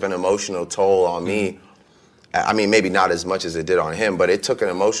as much of an emotional toll on me. I mean, maybe not as much as it did on him, but it took an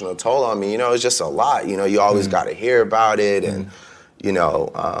emotional toll on me. You know, it's just a lot. You know, you always got to hear about it, and you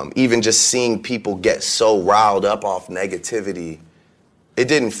know, even just seeing people get so riled up off negativity, it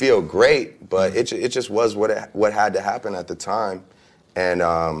didn't feel great, but it just was what had to happen at the time, and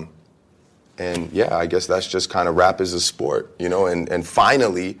yeah, I guess that's just kind of rap is a sport, you know, and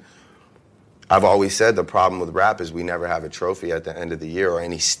finally, I've always said the problem with rap is we never have a trophy at the end of the year or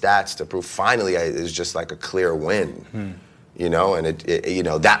any stats to prove. Finally, it's just like a clear win, you know, and it you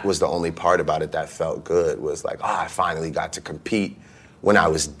know, that was the only part about it that felt good, was like, I finally got to compete when I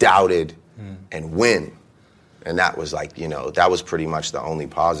was doubted and win. And that was like, you know, that was pretty much the only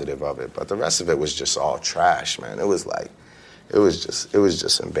positive of it. But the rest of it was just all trash, man. It was like, it was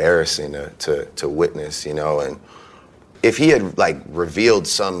just embarrassing to witness, you know. And if he had, like, revealed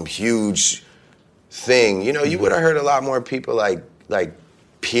some huge thing, you know, you would have heard a lot more people like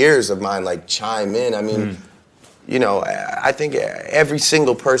peers of mine, like, chime in. I mean, you know, I think every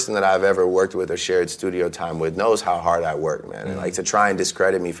single person that I've ever worked with or shared studio time with knows how hard I work, man. And, like, to try and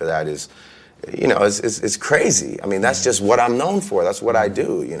discredit me for that is, you know, it's crazy. I mean, that's just what I'm known for. That's what I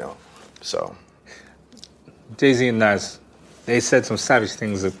do, you know. So, Jay-Z and Nas, they said some savage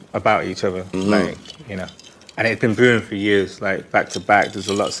things about each other, like, you know, and it's been brewing for years, like, back to back. There's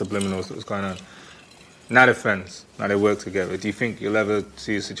a lot of subliminals that was going on. Now they're friends. Now they work together. Do you think you'll ever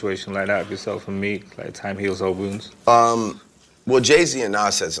see a situation like that of yourself and Meek, like, time heals all wounds? Well, Jay-Z and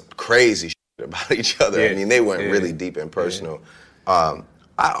Nas said some crazy shit about each other. Yeah. I mean, they went really deep and personal. Yeah.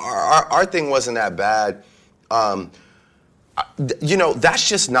 Our thing wasn't that bad. You know, that's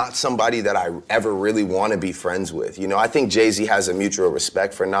just not somebody that I ever really want to be friends with. You know, I think Jay-Z has a mutual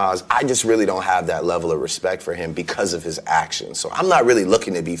respect for Nas. I just really don't have that level of respect for him because of his actions. So I'm not really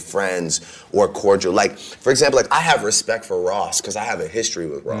looking to be friends or cordial. Like, for example, like, I have respect for Ross because I have a history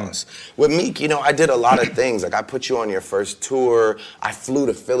with Ross. With Meek, you know, I did a lot of things. Like, I put you on your first tour. I flew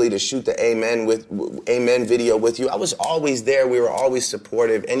to Philly to shoot the Amen video with you. I was always there. We were always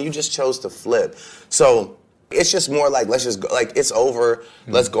supportive. And you just chose to flip. So it's just more like, let's just go, like, it's over,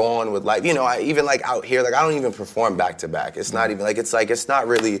 let's go on with life. You know, I even, like, out here, like, I don't even perform back to back. It's not even, like, it's not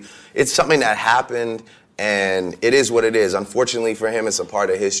really, it's something that happened, and it is what it is. Unfortunately for him, it's a part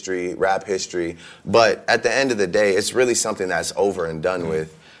of history, rap history. But at the end of the day, it's really something that's over and done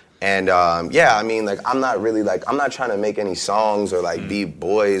with. And yeah, I mean, like, I'm not really, like, I'm not trying to make any songs or, like, be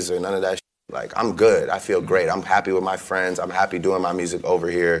boys or none of that shit. Like, I'm good. I feel great. I'm happy with my friends. I'm happy doing my music over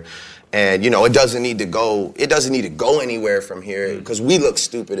here. And, you know, it doesn't need to go anywhere from here, because we look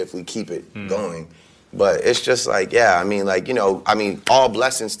stupid if we keep it going. But it's just like, yeah, I mean, like, you know, I mean, all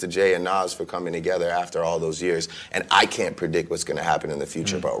blessings to Jay and Nas for coming together after all those years. And I can't predict what's going to happen in the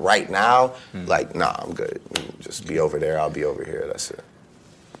future. But right now, like, nah, I'm good. Just be over there. I'll be over here. That's it.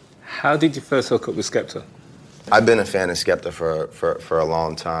 How did you first hook up with Skepta? I've been a fan of Skepta for a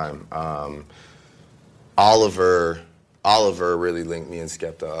long time. Oliver really linked me and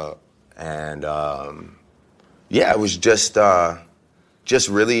Skepta up. And yeah, it was just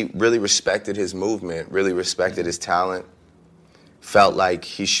really respected his movement, really respected his talent, felt like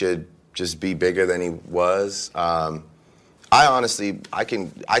he should just be bigger than he was. I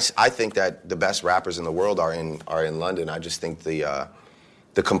think that the best rappers in the world are in London. I just think the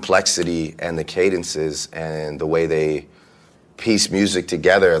the complexity and the cadences and the way they piece music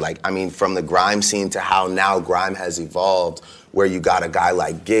together. Like, I mean, from the grime scene to how now grime has evolved, where you got a guy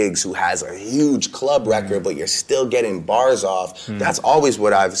like Giggs who has a huge club record, but you're still getting bars off. That's always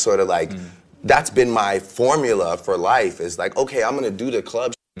what I've sort of like, that's been my formula for life, is like, okay, I'm gonna do the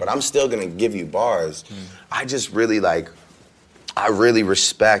club, but I'm still gonna give you bars. I just really like, I really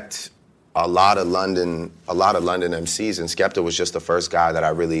respect a lot of London MCs, and Skepta was just the first guy that I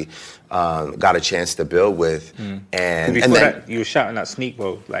really got a chance to build with. And before then that, you were shouting at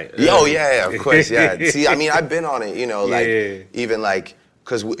Sneakbo, like. Oh yeah, of course, yeah. See, I mean, I've been on it, you know, like even like,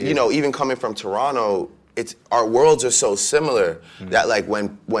 cause you know, even coming from Toronto, it's our worlds are so similar that like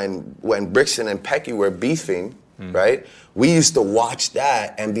when Brixton and Pecky were beefing, right? We used to watch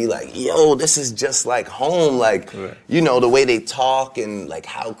that and be like, yo, this is just like home. Like, you know, the way they talk and like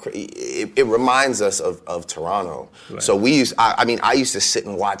how it reminds us of Toronto. So I used to sit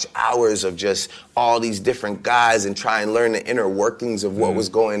and watch hours of just all these different guys and try and learn the inner workings of what was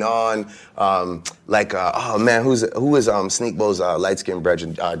going on. Oh man, who is Sneakbo's light-skinned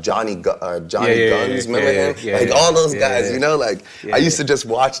brethren? Johnny Guns, remember him? Like all those guys, you know, like I used to just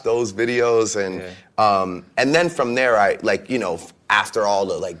watch those videos and then from there, after all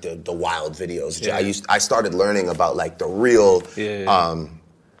the wild videos, I started learning about like the real,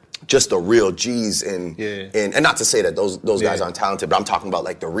 just the real G's and not to say that those guys aren't talented, but I'm talking about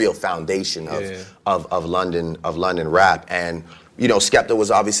like the real foundation of London rap. And you know, Skepta was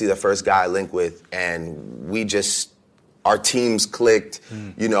obviously the first guy I linked with, and our teams clicked,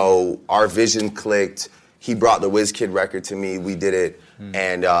 you know, our vision clicked. He brought the WizKid record to me. We did it.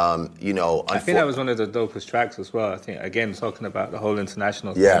 And, you know... I think that was one of the dopest tracks as well. I think, again, talking about the whole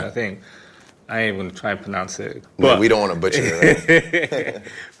international thing, I think... I ain't going to try and pronounce it. But we don't want to butcher it.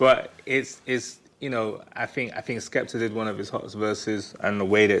 But it's you know, I think Skepta did one of his hottest verses, and the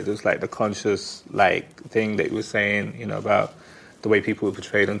way that it was like the conscious, like, thing that he was saying, you know, about the way people were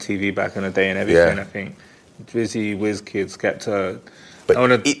portrayed on TV back in the day and everything. I think Drizzy, WizKid, Skepta...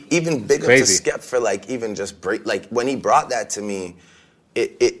 But even big up to Skep for like even just like when he brought that to me,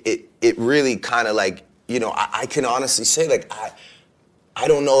 it really kind of like, you know, I can honestly say like I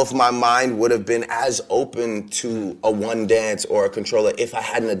don't know if my mind would have been as open to a One Dance or a Controller if I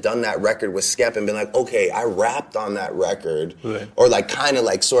hadn't have done that record with Skep and been like, okay, I rapped on that record, or like kind of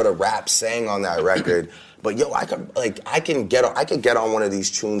like sort of rap sang on that record. But yo, I could get on one of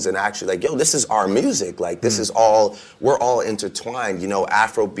these tunes and actually like, yo, this is our music. Like this is we're all intertwined. You know,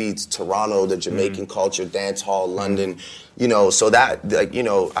 Afro beats, Toronto, the Jamaican culture, dance hall, London. You know, so that like, you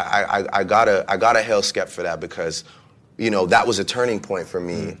know, I gotta hail Skep for that, because, you know, that was a turning point for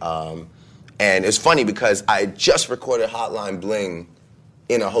me. And it's funny because I just recorded Hotline Bling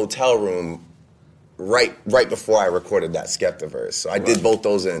in a hotel room right before I recorded that Skepta verse. So I did both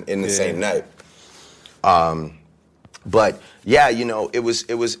those in the same night. But yeah, you know, it was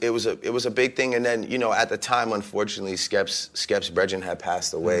a big thing. And then, you know, at the time, unfortunately, Skep's brethren had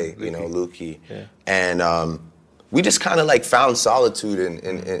passed away, you know, Lukey. And we just kind of like found solitude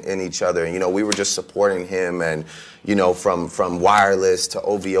in each other. And, you know, we were just supporting him, and, you know, from Wireless to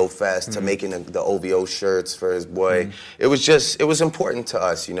OVO Fest to making the OVO shirts for his boy. It was important to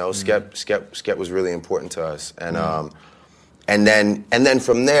us, you know. Skep was really important to us. And then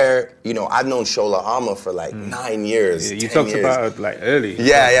from there, you know, I've known Shola Ama for like 9 years. You talked about like early.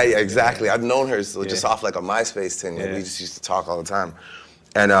 Yeah, exactly. I've known her just off like a MySpace thing. Like, we just used to talk all the time.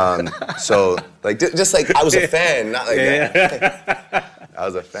 And so like just like I was a fan, not like that. I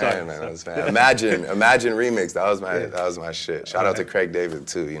was a fan, man. I was a fan. Imagine remix. That was my shit. Shout out to Craig David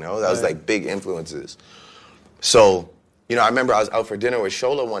too. You know, that was like big influences. So, you know, I remember I was out for dinner with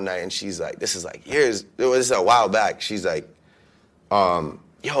Shola one night, and she's like, this is a while back. She's like,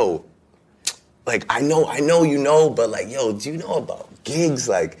 yo, like I know you know, but like, yo, do you know about gigs?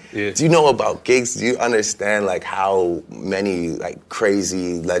 Like, do you know about gigs? Do you understand like how many like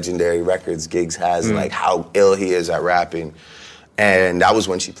crazy legendary records Giggs has, and like how ill he is at rapping? And that was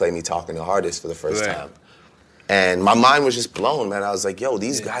when she played me Talking to Hardest for the first time. And my mind was just blown, man. I was like, yo,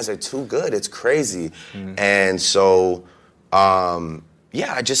 these guys are too good. It's crazy. And so, I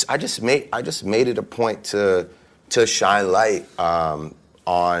just made it a point to shine light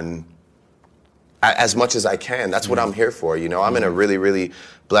on as much as I can. That's what I'm here for, you know. I'm in a really, really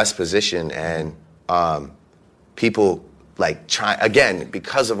blessed position, and people like try again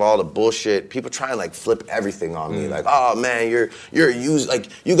because of all the bullshit. People try and like flip everything on me, like, oh man, you're like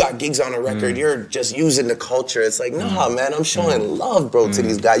you got gigs on a record, you're just using the culture. It's like, nah, man, I'm showing love, bro, to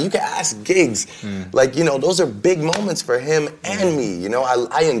these guys. You can ask Gigs, like, you know, those are big moments for him and me. You know,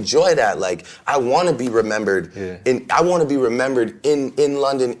 I enjoy that. Like, I want to be remembered. I want to be remembered in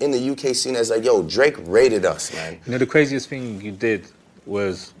London, in the UK scene as like, yo, Drake rated us, man. You know, the craziest thing you did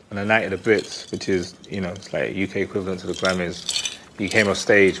was on the Night of the Brits, which is, you know, it's like UK equivalent to the Grammys. You came off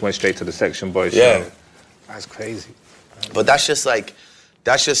stage, went straight to the Section Boys show. That's crazy. But that's just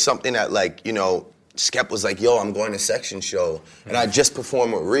something that, like, you know, Skep was like, yo, I'm going to Section show. And I just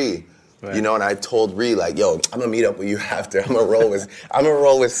performed with Ree. Right. You know, and I told Ree, like, yo, I'm gonna meet up with you after. I'm gonna roll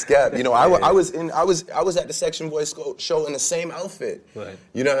with Skep. You know, I was at the Section Boys show in the same outfit. Right.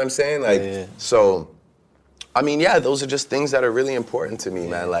 You know what I'm saying? Like, so I mean, yeah, those are just things that are really important to me,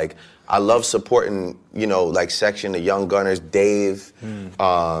 man. Like, I love supporting, you know, like Section, the Young Gunners, Dave,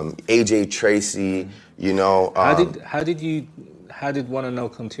 AJ Tracy, you know. How did Wanna Know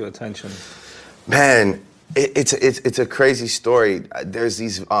come to your attention? Man, it's a crazy story. There's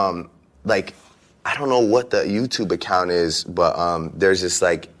these, like, I don't know what the YouTube account is, but there's just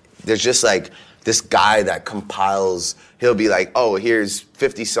like this guy that compiles, he'll be like, oh, here's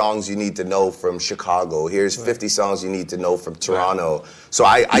 50 songs you need to know from Chicago. Here's 50 songs you need to know from Toronto. So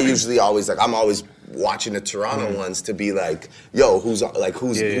I usually always, like, I'm always watching the Toronto ones to be like, yo, who's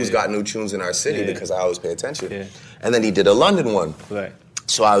got new tunes in our city, because I always pay attention. And then he did a London one. Right.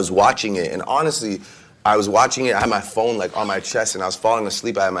 So I was watching it, and honestly, I was watching it, I had my phone like on my chest, and I was falling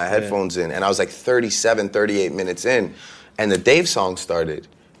asleep, I had my headphones in, and I was like 38 minutes in, and the Dave song started.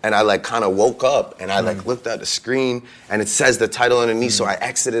 And I like kind of woke up and I like looked at the screen and it says the title underneath. So I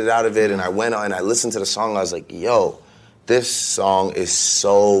exited out of it and I went on and I listened to the song. I was like, yo, this song is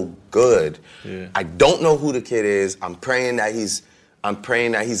so good. I don't know who the kid is. I'm praying that he's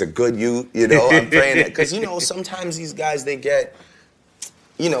a good youth, you know. I'm praying that, because, you know, sometimes these guys, they get,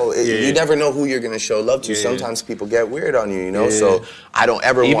 you know, you never know who you're going to show love to. Sometimes people get weird on you, you know, so I don't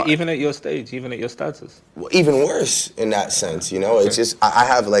ever want... Even at your stage, even at your status. Well, even worse in that sense, you know. It's just, I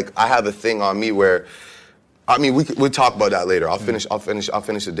have a thing on me where, I mean, we'll talk about that later. I'll finish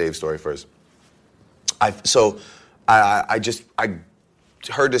the Dave story first. I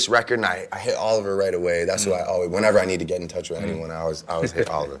heard this record and I hit Oliver right away. That's who I always, whenever I need to get in touch with anyone, I always hit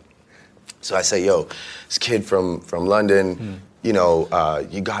Oliver. So I say, yo, this kid from London, you know,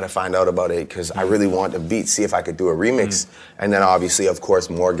 you gotta find out about it, because I really want the beat, see if I could do a remix. And then obviously, of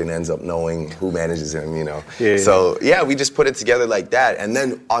course, Morgan ends up knowing who manages him, you know. So yeah, we just put it together like that. And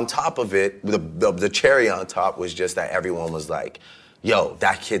then on top of it, the cherry on top was just that everyone was like, yo,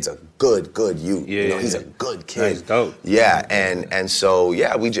 that kid's a good youth. You know, he's a good kid. That's dope. Yeah, and so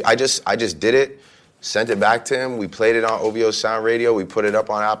yeah, I just did it, sent it back to him. We played it on OVO Sound Radio. We put it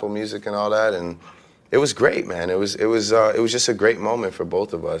up on Apple Music and all that, and it was great, man. It was just a great moment for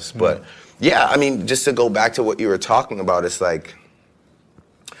both of us. But yeah, I mean, just to go back to what you were talking about, it's like,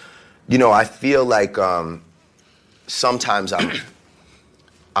 you know, I feel like sometimes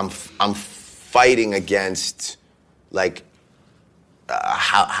I'm fighting against like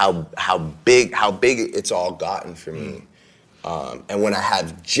how big it's all gotten for me. And when I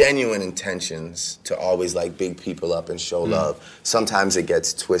have genuine intentions to always like big people up and show love, sometimes it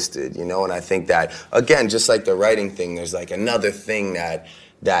gets twisted, you know? And I think that, again, just like the writing thing, there's like another thing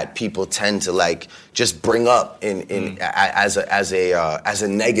that people tend to like just bring up as a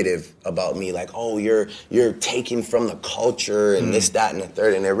negative about me, like, oh, you're taking from the culture and this, that, and the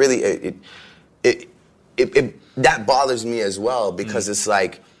third. And it really, that bothers me as well, because it's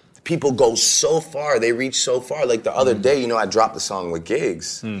like, people go so far, they reach so far. Like the other day, you know, I dropped the song with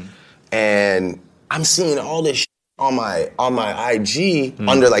Gigs, and I'm seeing all this shit on my IG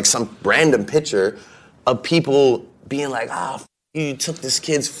under like some random picture of people being like, you took this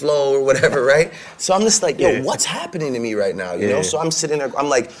kid's flow or whatever, right? So I'm just like, yo, what's happening to me right now, you know? So I'm sitting there,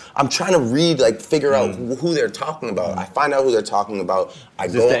 I'm trying to read, like, figure out who they're talking about. I find out who they're talking about.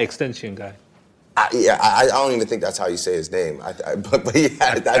 Is this the extension guy? I don't even think that's how you say his name. But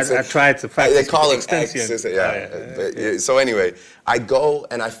yeah, I tried to practice. They call him extension. X. So anyway, I go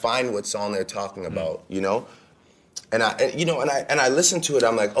and I find what song they're talking about, you know, and I listen to it.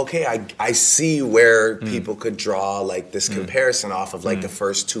 I'm like, okay, I see where people could draw like this comparison off of like the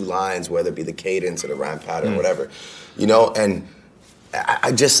first two lines, whether it be the cadence or the rhyme pattern, or whatever, you know, and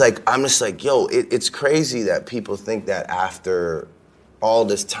I'm just like, yo, it's crazy that people think that after all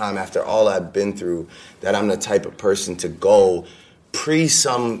this time, after all I've been through, that I'm the type of person to go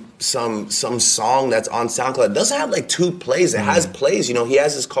some song that's on SoundCloud. It doesn't have like 2 plays. It has plays, you know, he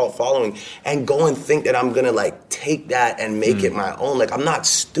has his cult following, and go and think that I'm gonna like take that and make it my own. Like, I'm not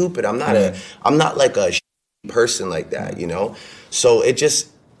stupid. I'm not like a person like that, you know? So it just...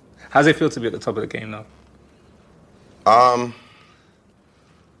 How's it feel to be at the top of the game now?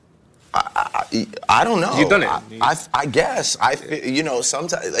 I don't know. You've done it. I guess. You know,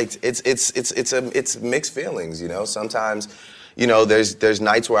 sometimes like it's mixed feelings. You know, sometimes, you know, there's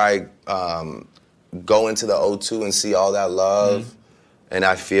nights where I go into the O2 and see all that love, and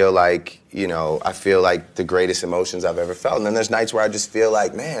I feel like, you know, the greatest emotions I've ever felt. And then there's nights where I just feel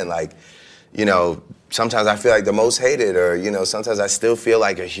like, man, like, you know, sometimes I feel like the most hated, or, you know, sometimes I still feel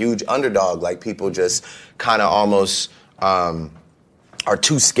like a huge underdog. Like, people just kind of almost are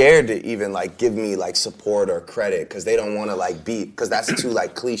too scared to even like give me like support or credit, because they don't want to like be, because that's too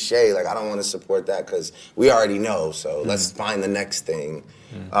like cliche. Like, I don't want to support that because we already know. So let's find the next thing.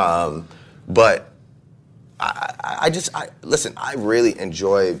 But I listen, I really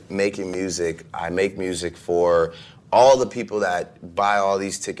enjoy making music. I make music for all the people that buy all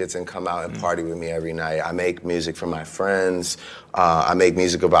these tickets and come out and party with me every night. I make music for my friends. I make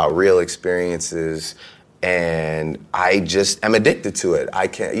music about real experiences. And I just am addicted to it. I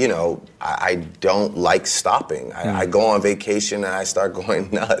can't, you know, I don't like stopping. I go on vacation and I start going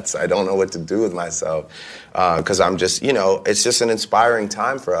nuts. I don't know what to do with myself, because I'm just, you know, it's just an inspiring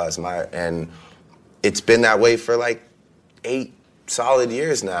time for us. And it's been that way for like 8 solid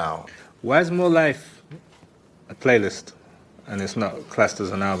years now. Why is More Life a playlist and it's not classed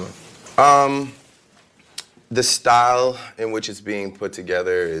as an album? The style in which it's being put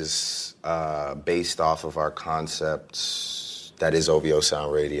together is based off of our concept that is OVO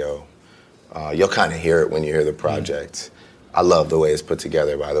Sound Radio. You'll kind of hear it when you hear the project. I love the way it's put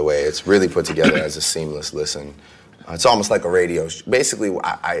together, by the way. It's really put together as a seamless listen. It's almost like a radio show. Basically,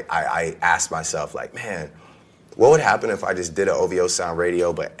 I asked myself, like, man, what would happen if I just did an OVO Sound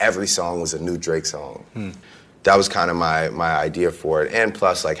Radio, but every song was a new Drake song? That was kind of my idea for it. And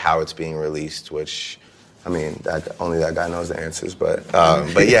plus, like, how it's being released, which... I mean, only that guy knows the answers, but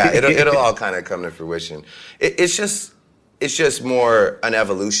yeah, it'll all kind of come to fruition. It's just more an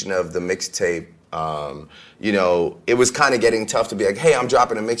evolution of the mixtape. You know, it was kind of getting tough to be like, hey, I'm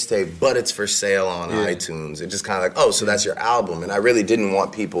dropping a mixtape, but it's for sale on iTunes. It just kind of like, oh, so that's your album. And I really didn't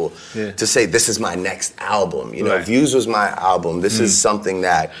want people to say, this is my next album. You know, Views was my album. This is something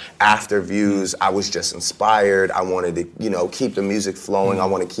that after Views, I was just inspired. I wanted to, you know, keep the music flowing. I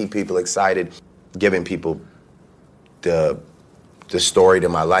want to keep people excited. Giving people the story to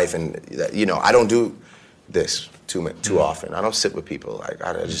my life, and you know, I don't do this too often. I don't sit with people, like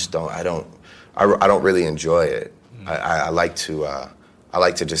I just don't. I don't really enjoy it. I like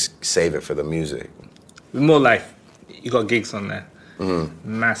to just save it for the music. With More Life, you got gigs on there.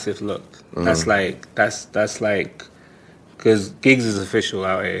 Massive look. That's like because Gigs is official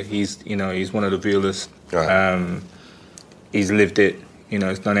out here. He's one of the realest. Right. He's lived it. You know,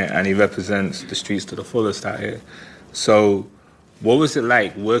 he's done it, and he represents the streets to the fullest out here. So, what was it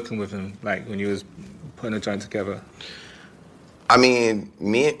like working with him, like when you was putting a joint together? I meing,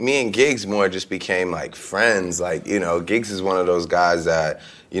 me and Gigs more just became like friends. Like, you know, Gigs is one of those guys that,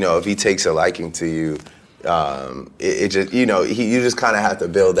 you know, if he takes a liking to you, it just, you know, you just kind of have to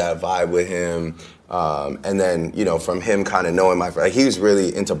build that vibe with him. And then, you know, from him kind of knowing like, he was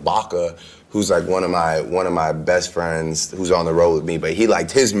really into Baka, who's like one of my best friends who's on the road with me, but he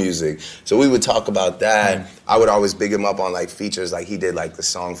liked his music. So we would talk about that. I would always big him up on like features, like he did like the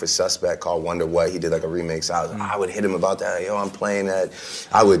song for Suspect called Wonder What. He did like a remix. I would hit him about that. Like, yo, I'm playing that.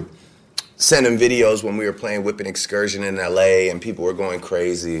 I would send him videos when we were playing Whipping Excursion in LA and people were going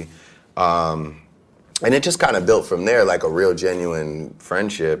crazy. And it just kind of built from there, like a real genuine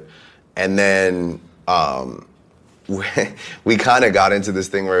friendship. And then, we kind of got into this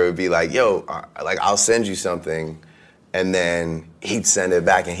thing where it would be like, yo, like I'll send you something, and then he'd send it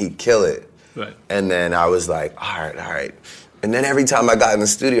back and he'd kill it. Right. And then I was like, all right. And then every time I got in the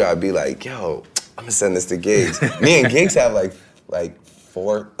studio, I'd be like, yo, I'm gonna send this to Gigs. Me and Gigs have like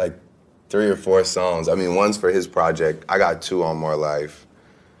 3 or 4 songs. I mean, one's for his project. I got 2 on More Life,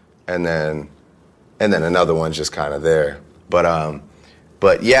 and then another one's just kind of there.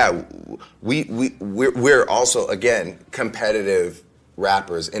 But yeah, we're also, again, competitive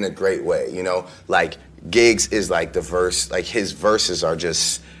rappers in a great way, you know? Like, Gigs is like the verse, like his verses are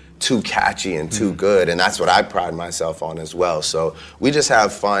just too catchy and too good, and that's what I pride myself on as well. So we just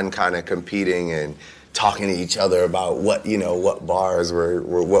have fun kind of competing and talking to each other about what bars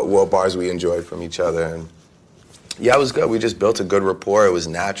what bars we enjoyed from each other. And yeah, it was good. We just built a good rapport. It was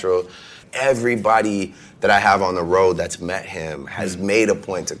natural. Everybody that I have on the road that's met him has made a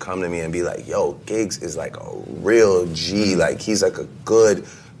point to come to me and be like, yo, Gigs is like a real G. Like, he's like a good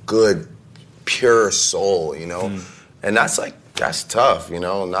pure soul, you know? And that's tough, you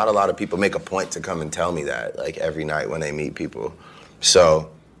know? Not a lot of people make a point to come and tell me that, like, every night when they meet people.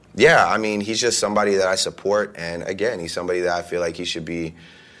 So, yeah, I mean, he's just somebody that I support, and again, he's somebody that I feel like he should be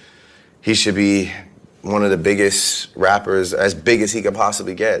one of the biggest rappers, as big as he could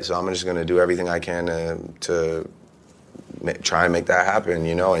possibly get. So I'm just gonna do everything I can to try and make that happen,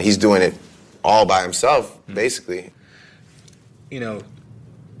 you know? And he's doing it all by himself, basically. You know,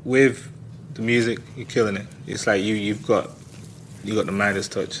 with the music, you're killing it. It's like you've got the Midas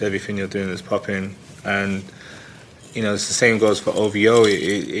touch. Everything you're doing is popping, and you know, it's the same goes for OVO.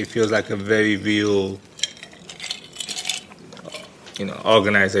 It feels like a very real, you know,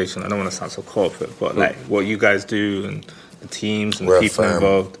 organization. I don't want to sound so corporate, but like what you guys do and the teams and the people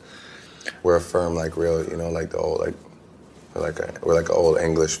involved. We're a firm, like real, you know, like the old, like we're like an old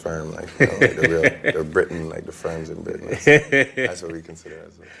English firm, like, you know, like the Britain, like the firms in Britain. That's what we consider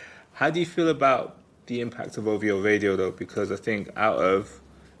as well. How do you feel about the impact of OVO Radio though? Because I think out of,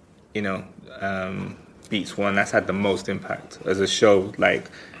 you know, Beats One, that's had the most impact as a show. Like,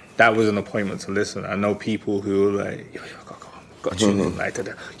 that was an appointment to listen. I know people who were like, yo, got you in, like,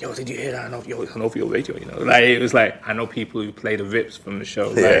 yo, did you hear that? Yo, it's on OVO Radio, you know? Like, it was like, I know people who play the rips from the show,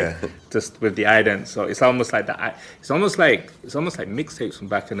 like, just with the ident. So it's almost like that. It's almost like mixtapes from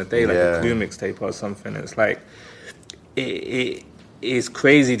back in the day, like a Clue mixtape or something. It's like, it is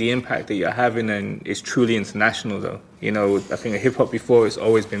crazy the impact that you're having, and it's truly international though. You know, I think hip hop before it's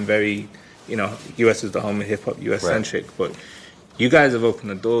always been very, you know, US is the home of hip hop, US centric, but you guys have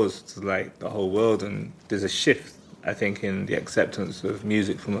opened the doors to like the whole world, and there's a shift, I think, in the acceptance of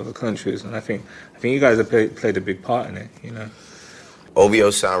music from other countries, and I think you guys have played a big part in it, you know.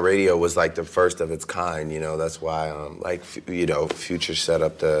 OVO Sound Radio was like the first of its kind, you know. That's why, like, you know, Future set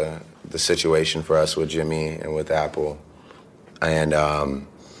up the situation for us with Jimmy and with Apple. And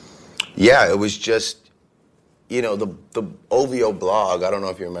yeah, it was just, you know, the OVO blog. I don't know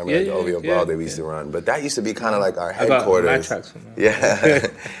if you remember the OVO blog that we used to run, but that used to be kind of like our headquarters. I got my tracks from that. Yeah,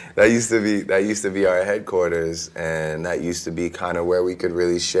 that used to be our headquarters, and that used to be kind of where we could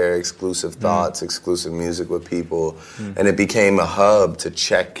really share exclusive thoughts, exclusive music with people, and it became a hub to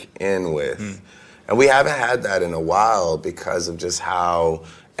check in with. And we haven't had that in a while because of just how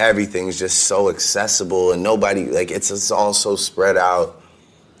everything's just so accessible, and nobody, like, it's all so spread out.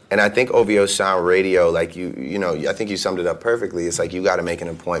 And I think OVO Sound Radio, like, you know, I think you summed it up perfectly. It's like you got to make an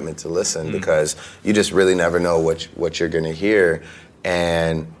appointment to listen because you just really never know what you're gonna hear,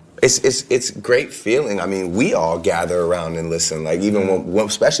 and it's great feeling. I mean, we all gather around and listen. Like, even when,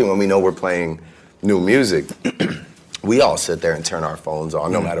 especially when we know we're playing new music, we all sit there and turn our phones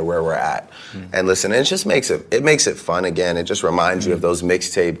on, no matter where we're at, and listen. And it just makes it fun again. It just reminds you of those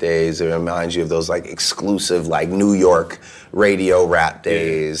mixtape days. It reminds you of those, like, exclusive, like, New York radio rap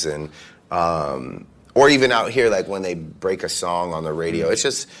days, and or even out here, like, when they break a song on the radio. It's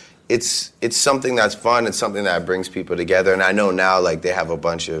just it's something that's fun. It's something that brings people together. And I know now, like, they have a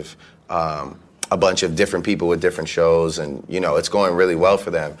bunch of different people with different shows, and, you know, it's going really well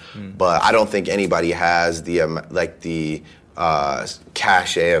for them. But I don't think anybody has the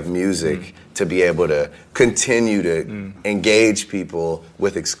cachet of music to be able to continue to engage people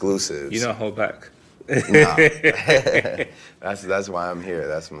with exclusives. You don't hold back. No. That's why I'm here.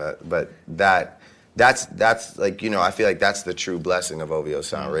 That's like, you know, I feel like that's the true blessing of OVO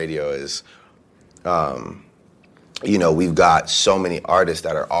Sound Radio is, you know, we've got so many artists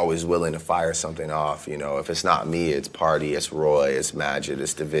that are always willing to fire something off. You know, if it's not me, it's Party, it's Roy, it's Majid,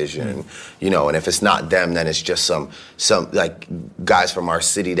 it's Division. You know, and if it's not them, then it's just some like guys from our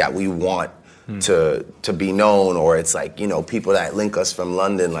city that we want to be known, or it's like, you know, people that link us from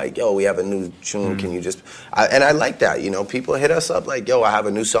London, like, yo, we have a new tune, can you just... and I like that, you know, people hit us up like, yo, I have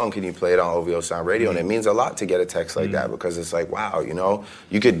a new song, can you play it on OVO Sound Radio? And it means a lot to get a text like that, because it's like, wow, you know,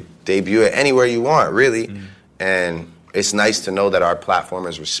 you could debut it anywhere you want, really. And it's nice to know that our platform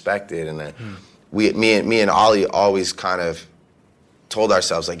is respected, and that me and Ollie always kind of told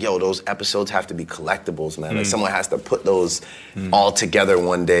ourselves, like, yo, those episodes have to be collectibles, man. Like, someone has to put those all together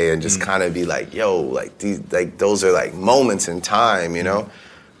one day and just kind of be like, yo, like, those are like moments in time, you know?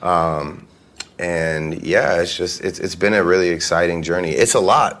 And yeah, it's been a really exciting journey. It's a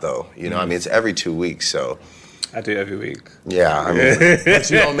lot though, you know? I mean, it's every 2 weeks, so. I do it every week. Yeah, I mean, but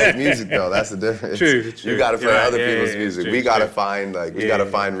you don't make music though. That's the difference. True. You gotta play other people's music. We gotta find gotta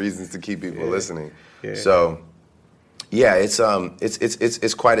find reasons to keep people listening. So, yeah,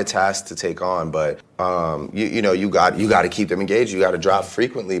 it's quite a task to take on, but you know, you got to keep them engaged. You got to drop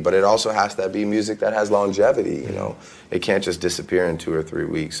frequently, but it also has to be music that has longevity. You know, it can't just disappear in 2 or 3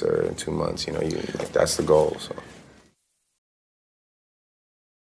 weeks or in 2 months. You know, that's the goal. So.